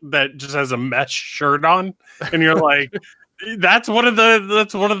sprite that just has a mesh shirt on, and you're like, that's one of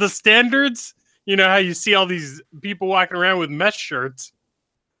the standards. You know how you see all these people walking around with mesh shirts.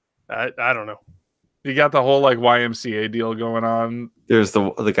 I don't know. You got the whole like YMCA deal going on. There's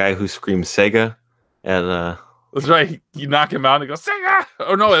the guy who screams Sega, and that's right. You knock him out and he goes Sega.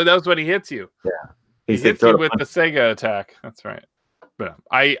 Oh no, that was when he hits you. Yeah, he hits you with the Sega attack. That's right. But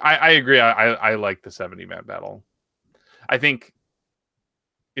I agree. I like the 70-man battle. I think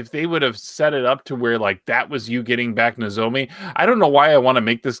if they would have set it up to where like that was you getting back Nozomi, I don't know why I want to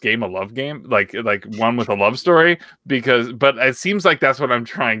make this game a love game, like one with a love story, but it seems like that's what I'm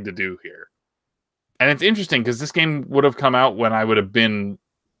trying to do here. And it's interesting because this game would have come out when I would have been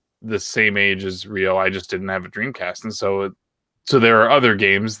the same age as Rio. I just didn't have a Dreamcast, and so there are other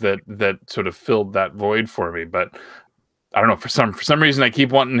games that sort of filled that void for me, but I don't know, for some reason I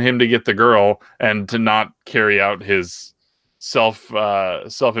keep wanting him to get the girl and to not carry out his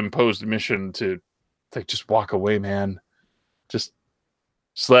self-imposed mission to like just walk away, man. Just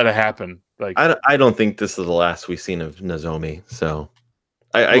let it happen. Like I don't think this is the last we've seen of Nozomi. So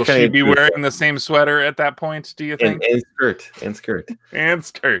will she be wearing the same sweater at that point, do you think? And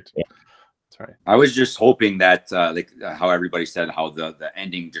skirt. Yeah. Right. I was just hoping that, how everybody said, how the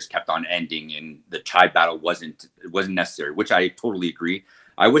ending just kept on ending, and the Chai battle wasn't necessary, which I totally agree.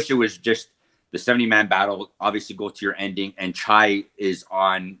 I wish it was just the 70-man battle. Obviously, go to your ending, and Chai is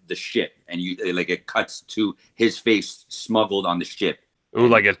on the ship, and it cuts to his face smuggled on the ship. Ooh,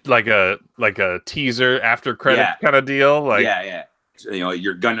 like a teaser after credit kind of deal. Like yeah. So,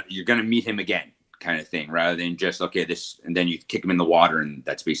 you're gonna meet him again, kind of thing, rather than just this, and then you kick him in the water, and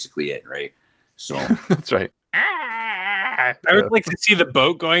that's basically it, right? So that's right. I would like to see the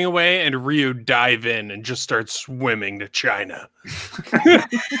boat going away and Ryu dive in and just start swimming to China.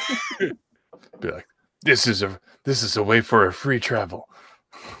 Be like, this is a way for a free travel.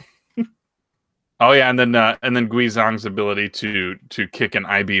 Oh yeah, and then Guizhang's ability to kick an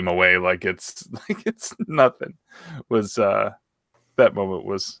I-beam away like it's nothing was that moment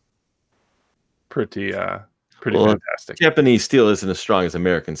was pretty fantastic. Japanese steel isn't as strong as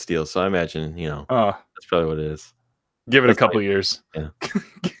American steel, so I imagine that's probably what it is. Give it a couple years. Yeah.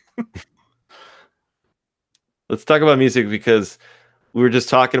 Let's talk about music, because we were just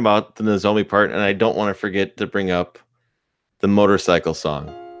talking about the Nozomi part, and I don't want to forget to bring up the motorcycle song,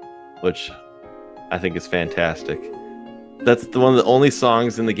 which I think is fantastic. That's one of the only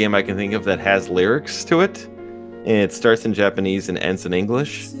songs in the game I can think of that has lyrics to it, and it starts in Japanese and ends in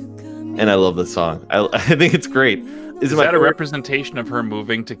English. And I love the song. I think it's great. Is that a representation of her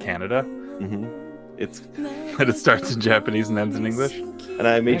moving to Canada? Mm-hmm. It starts in Japanese and ends in English. And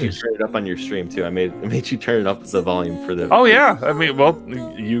I made you turn it up on your stream too. I made you turn it up the volume for the. Oh yeah, I mean, well,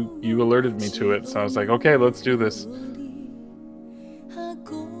 you alerted me to it, so I was like, okay, let's do this.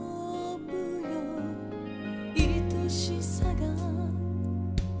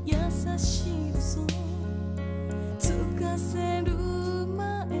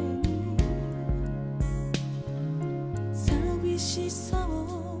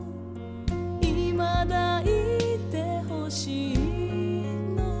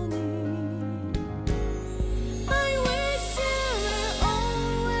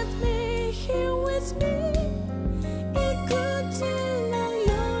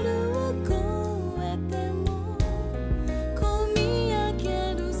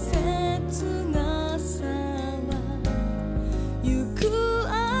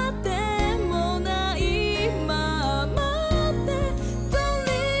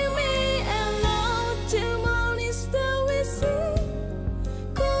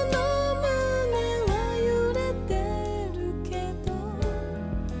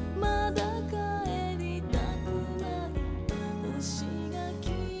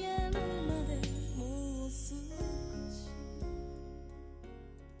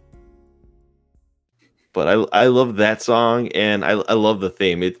 but I love that song, and I love the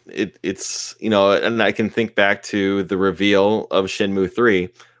theme. It's and I can think back to the reveal of Shenmue 3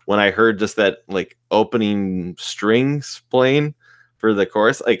 when I heard just that like opening strings playing for the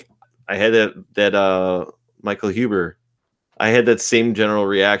chorus. Like I had that Michael Huber. I had that same general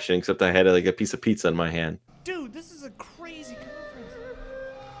reaction, except I had like a piece of pizza in my hand. Dude, this is a crazy conference.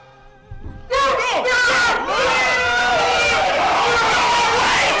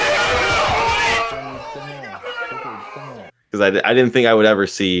 Because I didn't think I would ever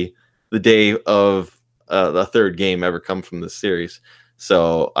see the day of the third game ever come from this series.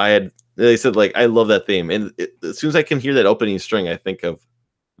 So they said like I love that theme, and as soon as I can hear that opening string, I think of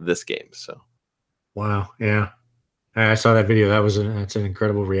this game. So wow, yeah, I saw that video. That's an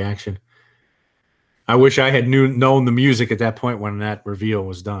incredible reaction. I wish I had known the music at that point when that reveal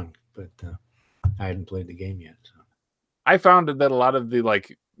was done, but I hadn't played the game yet. So. I found that a lot of the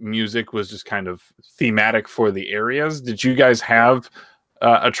like music was just kind of thematic for the areas. Did you guys have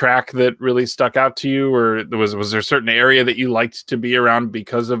a track that really stuck out to you, or was there a certain area that you liked to be around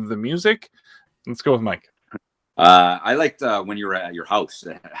because of the music? Let's go with Mike. I liked when you were at your house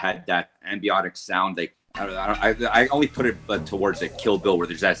that had that ambiotic sound. Like I only put it towards like Kill Bill, where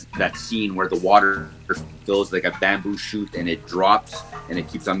there's that scene where the water fills like a bamboo shoot and it drops and it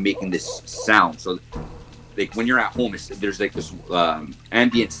keeps on making this sound. So like when you're at home, there's like this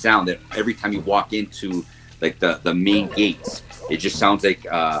ambient sound that every time you walk into like the main gates, it just sounds like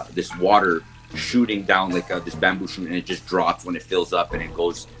this water shooting down like this bamboo shoot, and it just drops when it fills up and it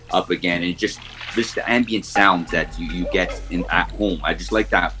goes up again. And just the ambient sounds that you get at home. I just like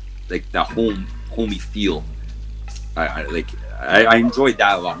that, like the homey feel. I enjoyed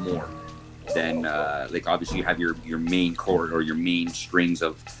that a lot more than like obviously you have your main chord or your main strings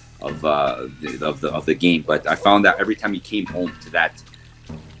of the game. But I found that every time you came home to that,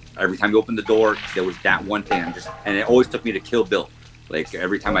 every time you opened the door, there was that one thing. And it always took me to Kill Bill. Like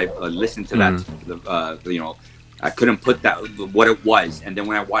every time I listened to that, I couldn't put that what it was. And then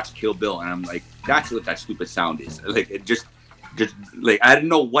when I watched Kill Bill, and I'm like, that's what that stupid sound is. Like it just like I didn't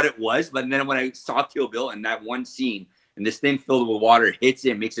know what it was. But then when I saw Kill Bill and that one scene, and this thing filled with water hits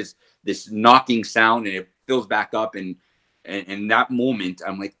it, makes this knocking sound, and it fills back up, and that moment,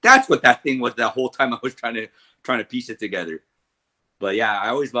 I'm like, that's what that thing was. That whole time I was trying to piece it together. But yeah,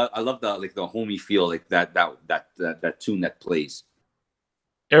 I love the homey feel, like that tune that plays.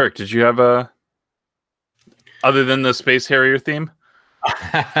 Eric, did you have other than the Space Harrier theme?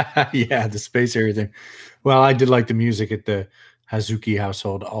 Yeah, the Space Harrier theme. Well, I did like the music at the Hazuki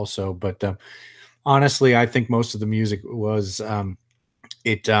household also, but honestly, I think most of the music was I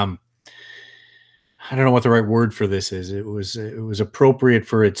don't know what the right word for this is. It was appropriate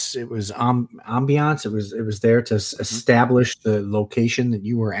for it was ambiance. It was there to establish the location that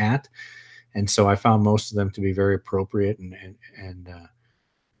you were at, and so I found most of them to be very appropriate and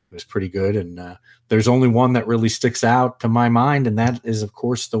it was pretty good. And there's only one that really sticks out to my mind, and that is, of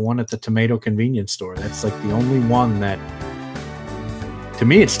course, the one at the Tomato convenience store. That's like the only one that, to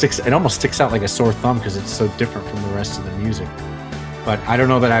me, it almost sticks out like a sore thumb because it's so different from the rest of the music. But I don't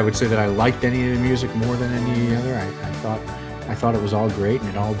know that I would say that I liked any of the music more than any other. I thought it was all great, and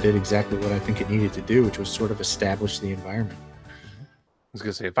it all did exactly what I think it needed to do, which was sort of establish the environment. I was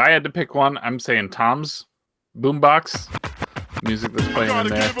gonna say, if I had to pick one, I'm saying Tom's boombox. Music that's playing in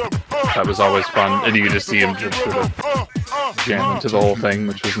there, that was always fun, and you could just see him just sort of jam into the whole thing,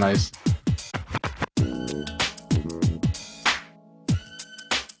 which was nice.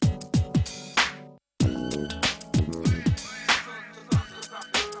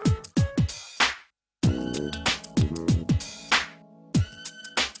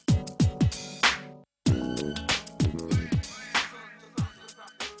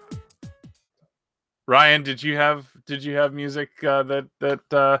 Ryan, did you have music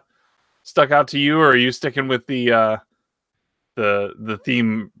that stuck out to you, or are you sticking with the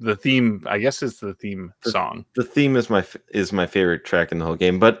theme? The theme, I guess, is the theme song. The theme is my favorite track in the whole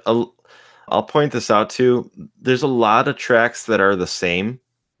game. But I'll point this out too. There's a lot of tracks that are the same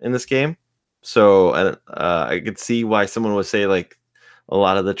in this game, so I could see why someone would say like a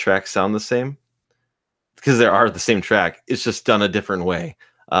lot of the tracks sound the same, because they are the same track. It's just done a different way.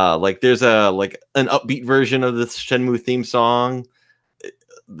 Like there's an upbeat version of the Shenmue theme song.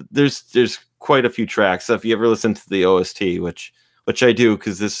 There's quite a few tracks. So if you ever listen to the OST, which I do,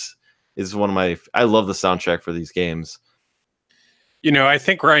 because this is one of I love the soundtrack for these games. I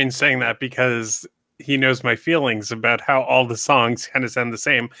think Ryan's saying that because he knows my feelings about how all the songs kind of sound the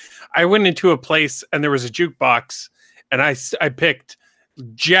same. I went into a place and there was a jukebox, and I picked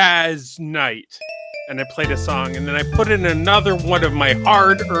Jazz Night. And I played a song, and then I put in another one of my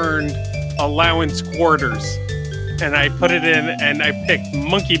hard-earned allowance quarters, and I put it in, and I picked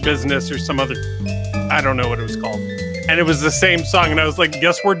Monkey Business or some other, I don't know what it was called, and it was the same song, and I was like,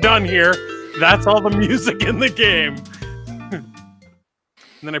 guess we're done here. That's all the music in the game.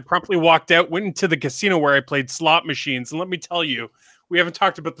 And then I promptly walked out, went into the casino where I played slot machines. And let me tell you, we haven't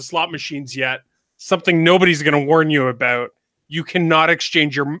talked about the slot machines yet. Something nobody's going to warn you about. You cannot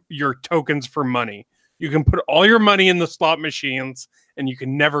exchange your tokens for money. You can put all your money in the slot machines and you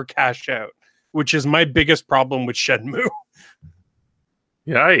can never cash out, which is my biggest problem with Shenmue.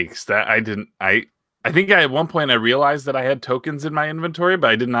 Yikes. I think at one point I realized that I had tokens in my inventory,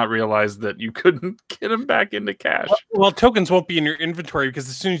 but I did not realize that you couldn't get them back into cash. Well, tokens won't be in your inventory because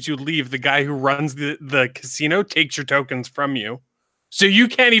as soon as you leave, the guy who runs the casino takes your tokens from you. So you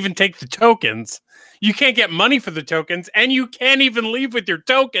can't even take the tokens. You can't get money for the tokens, and you can't even leave with your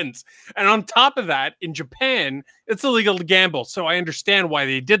tokens. And on top of that, in Japan, it's illegal to gamble. So I understand why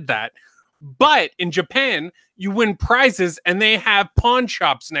they did that. But in Japan, you win prizes and they have pawn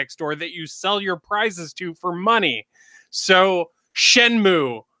shops next door that you sell your prizes to for money. So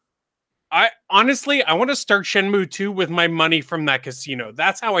Shenmue, I want to start Shenmue 2 with my money from that casino.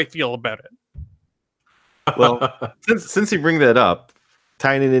 That's how I feel about it. Well, since you bring that up,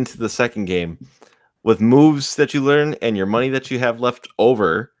 tying it into the second game, with moves that you learn and your money that you have left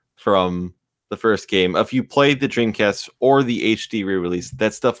over from the first game, if you played the Dreamcast or the HD re-release,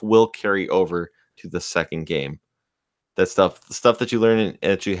 that stuff will carry over to the second game. That stuff, the stuff that you learn and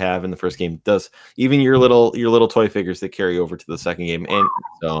that you have in the first game, does even your little toy figures that carry over to the second game. And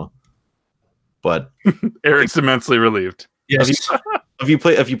so, but Eric's immensely relieved. Yes. If you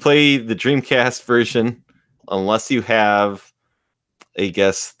play the Dreamcast version, unless you have, I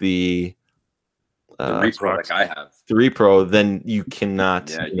guess the repro like I have, the repro, then you cannot.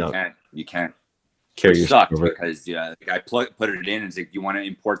 Yeah, you can't. Carry your sucked over. Because I put it in and it's like, you want to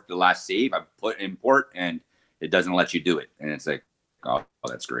import the last save? I put import and it doesn't let you do it, and it's like, oh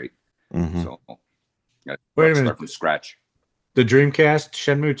that's great. Mm-hmm. So Wait a minute, start from scratch. The Dreamcast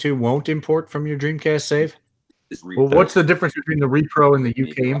Shenmue 2 won't import from your Dreamcast save? Well, what's the difference between the repro and the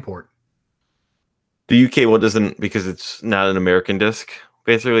UK import? The UK doesn't, because it's not an American disc.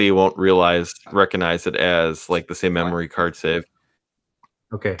 Basically, you won't recognize it as like the same memory card save.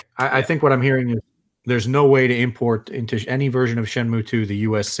 Okay, I think what I'm hearing is there's no way to import into any version of Shenmue 2 the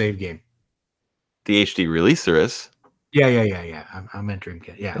US save game. The HD release there is. Yeah. I'm entering.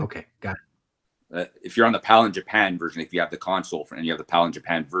 Yeah, okay, got it. If you're on the PAL in Japan version, if you have the console and you have the PAL in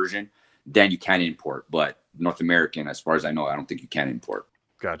Japan version, then you can import. But North American, as far as I know, I don't think you can import.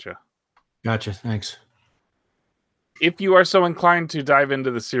 Gotcha. Thanks. If you are so inclined to dive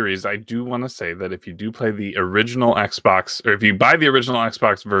into the series, I do want to say that if you do play the original Xbox, or if you buy the original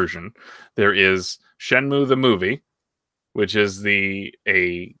Xbox version, there is Shenmue the movie, which is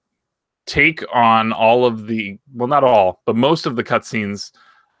a take on all of the, well, not all, but most of the cutscenes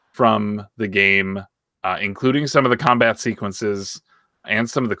from the game, including some of the combat sequences and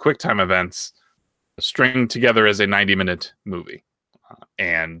some of the QuickTime events, stringed together as a 90-minute movie.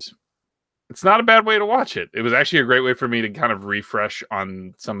 And it's not a bad way to watch it. It was actually a great way for me to kind of refresh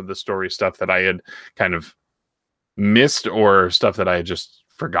on some of the story stuff that I had kind of missed or stuff that I had just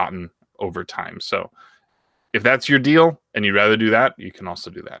forgotten over time. So if that's your deal and you'd rather do that, you can also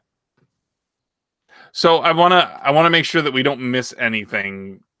do that. So I want to make sure that we don't miss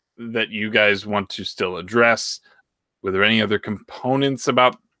anything that you guys want to still address. Were there any other components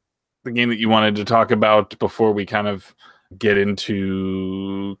about the game that you wanted to talk about before we kind of get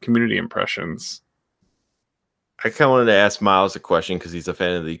into community impressions? I kind of wanted to ask Miles a question because he's a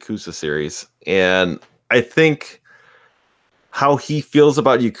fan of the Yakuza series. And I think how he feels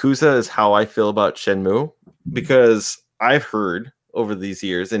about Yakuza is how I feel about Shenmue. Because I've heard over these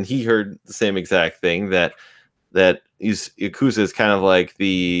years, and he heard the same exact thing, that Yakuza is kind of like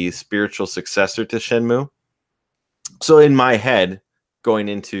the spiritual successor to Shenmue. So in my head, going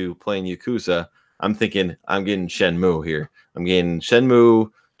into playing Yakuza, I'm thinking I'm getting Shenmue here. I'm getting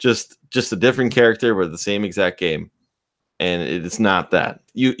Shenmue, just a different character, but the same exact game. And it's not that.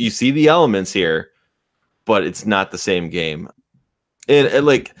 You see the elements here, but it's not the same game. And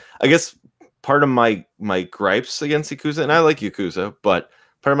like, I guess part of my gripes against Yakuza, and I like Yakuza, but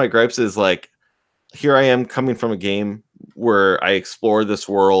part of my gripes is like, here I am coming from a game where I explore this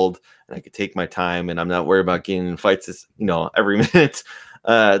world and I could take my time and I'm not worried about getting in fights, every minute,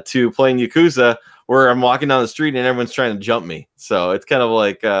 to playing Yakuza, where I'm walking down the street and everyone's trying to jump me. So it's kind of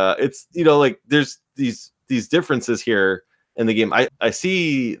like, it's, like there's these differences here in the game. I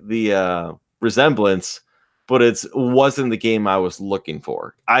see the resemblance, but it wasn't the game I was looking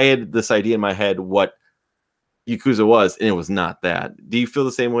for. I had this idea in my head what Yakuza was, and it was not that. Do you feel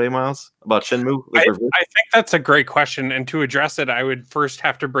the same way, Miles, about Shenmue? I think that's a great question. And to address it, I would first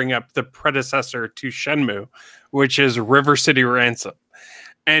have to bring up the predecessor to Shenmue, which is River City Ransom.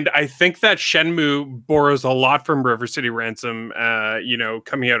 And I think that Shenmue borrows a lot from River City Ransom,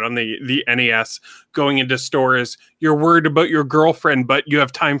 coming out on the NES, going into stores. You're worried about your girlfriend, but you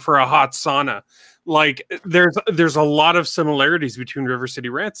have time for a hot sauna. Like there's a lot of similarities between River City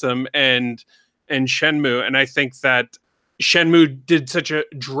Ransom and Shenmue. And I think that Shenmue did such a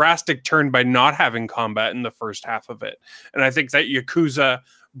drastic turn by not having combat in the first half of it. And I think that Yakuza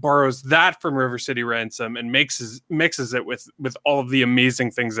borrows that from River City Ransom and mixes it with all of the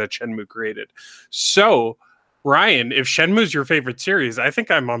amazing things that Shenmue created. So, Ryan, if Shenmue's your favorite series, I think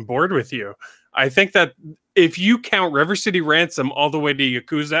I'm on board with you. I think that if you count River City Ransom all the way to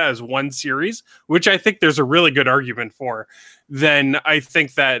Yakuza as one series, which I think there's a really good argument for, then I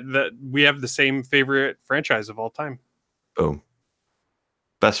think that we have the same favorite franchise of all time. Boom.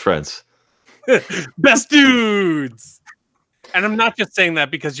 Best friends. Best dudes. And I'm not just saying that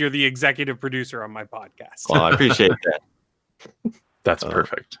because you're the executive producer on my podcast. Well, I appreciate that. That's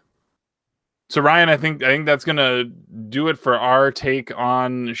perfect. So Ryan, I think that's gonna do it for our take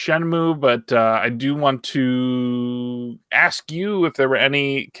on Shenmue. But I do want to ask you if there were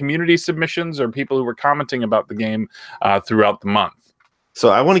any community submissions or people who were commenting about the game throughout the month. So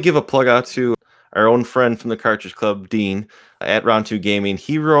I want to give a plug out to our own friend from the Cartridge Club, Dean, at Round 2 Gaming.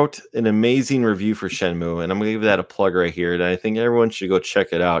 He wrote an amazing review for Shenmue, and I'm going to give that a plug right here. And I think everyone should go check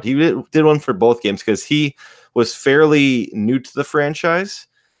it out. He did one for both games because he was fairly new to the franchise.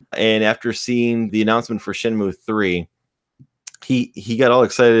 And after seeing the announcement for Shenmue 3, he got all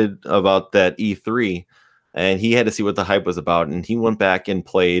excited about that E3, and he had to see what the hype was about. And he went back and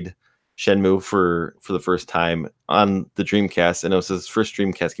played Shenmue for the first time on the Dreamcast, and it was his first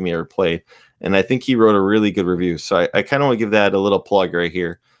Dreamcast game he ever played. And I think he wrote a really good review. So I kind of want to give that a little plug right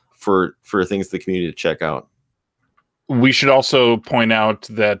here for things the community to check out. We should also point out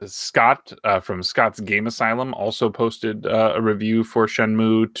that Scott from Scott's Game Asylum also posted a review for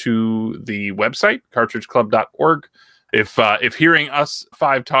Shenmue to the website, cartridgeclub.org. If hearing us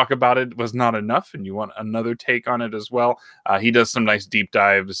five talk about it was not enough and you want another take on it as well, he does some nice deep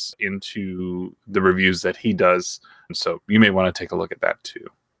dives into the reviews that he does. And so you may want to take a look at that too.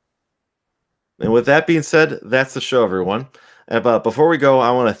 And with that being said, that's the show, everyone. But before we go,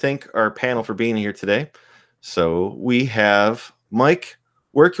 I want to thank our panel for being here today. So we have Mike.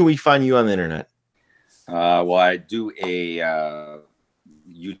 Where can we find you on the internet? Well, I do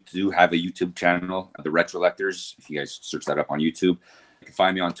you do have a YouTube channel, The Retrolectors. If you guys search that up on YouTube, you can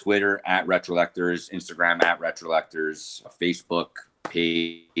find me on Twitter at Retrolectors, Instagram at Retrolectors, Facebook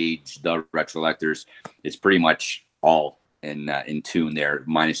page, The Retrolectors. It's pretty much all in tune there,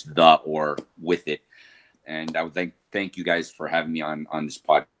 minus the or with it. And I would thank you guys for having me on this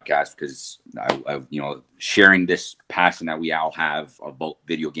podcast, because I sharing this passion that we all have about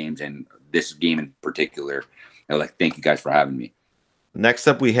video games and this game in particular. I'd like to thank you guys for having me. Next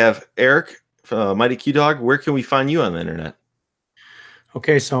up, we have Eric from Mighty Q Dog. Where can we find you on the internet?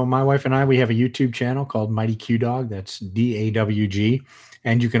 Okay, so my wife and I, we have a YouTube channel called Mighty Q Dog. That's DAWG.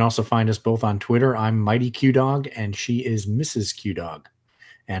 And you can also find us both on Twitter. I'm Mighty Q Dog, and she is Mrs. Q Dog.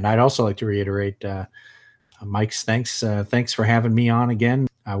 And I'd also like to reiterate Mike's thanks for having me on again.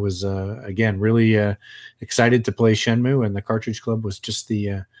 I was again really excited to play Shenmue, and the Cartridge Club was just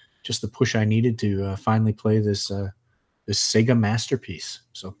the push I needed to finally play this Sega masterpiece.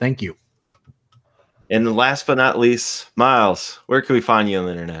 So thank you. And last but not least, Miles, where can we find you on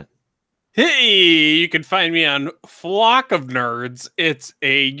the internet? Hey, you can find me on Flock of Nerds. It's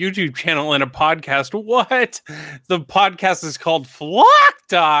a YouTube channel and a podcast. What? The podcast is called Flock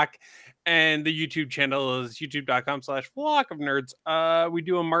Talk, and the YouTube channel is youtube.com/Flock of Nerds. We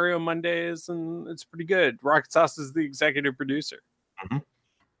do a Mario Mondays, and it's pretty good. Rocket Sauce is the executive producer. Mm-hmm.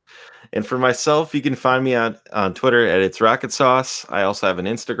 And for myself, you can find me on Twitter at It's Rocket Sauce. I also have an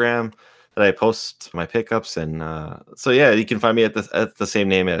Instagram that I post my pickups, and so yeah, you can find me at the same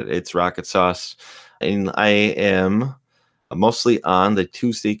name at It's Rocket Sauce. And I am mostly on the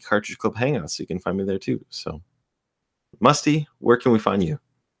Tuesday Cartridge Club Hangouts, so you can find me there too. So, Musty, where can we find you?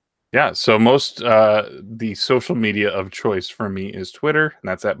 Yeah, so most the social media of choice for me is Twitter, and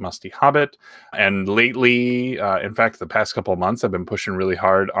that's at Musty Hobbit. And lately, in fact, the past couple of months, I've been pushing really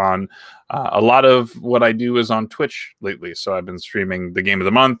hard on a lot of what I do is on Twitch lately. So I've been streaming the Game of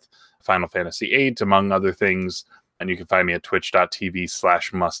the Month, Final Fantasy VIII, among other things. And you can find me at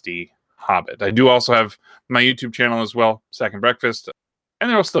twitch.tv/Musty Hobbit. I do also have my YouTube channel as well, Second Breakfast, and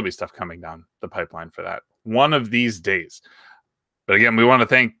there will still be stuff coming down the pipeline for that one of these days. But again, we want to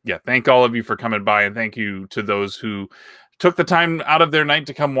thank all of you for coming by, and thank you to those who took the time out of their night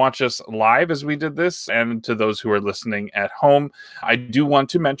to come watch us live as we did this, and to those who are listening at home. I do want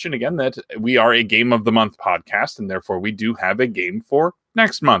to mention again that we are a Game of the Month podcast, and therefore we do have a game for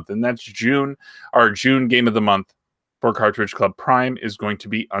next month, and that's June. Our June Game of the Month for Cartridge Club Prime is going to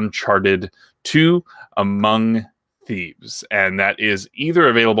be Uncharted 2 Among Thieves, and that is either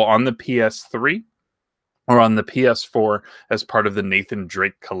available on the PS3 or on the PS4 as part of the Nathan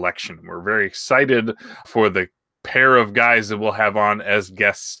Drake collection. We're very excited for the pair of guys that we'll have on as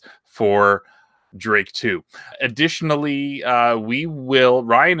guests for Drake 2. Additionally,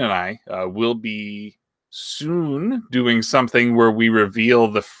 Ryan and I will be soon doing something where we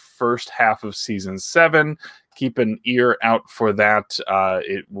reveal the first half of season 7. Keep an ear out for that.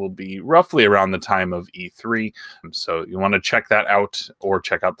 It will be roughly around the time of E3. So you want to check that out, or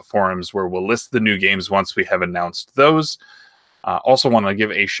check out the forums where we'll list the new games once we have announced those. Also want to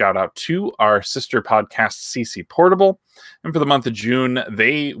give a shout out to our sister podcast, CC Portable. And for the month of June,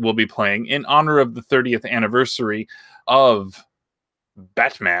 they will be playing in honor of the 30th anniversary of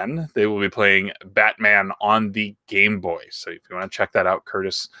Batman. They will be playing Batman on the Game Boy. So if you want to check that out,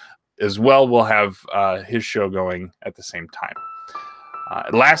 Curtis as well will have his show going at the same time.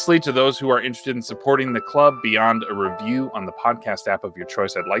 Lastly, to those who are interested in supporting the club beyond a review on the podcast app of your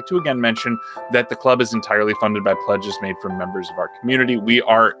choice, I'd like to again mention that the club is entirely funded by pledges made from members of our community. We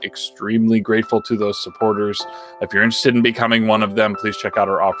are extremely grateful to those supporters. If you're interested in becoming one of them, please check out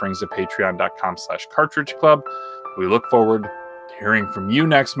our offerings at patreon.com/Cartridge Club. We look forward to hearing from you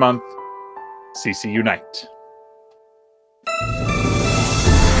next month. CC Unite.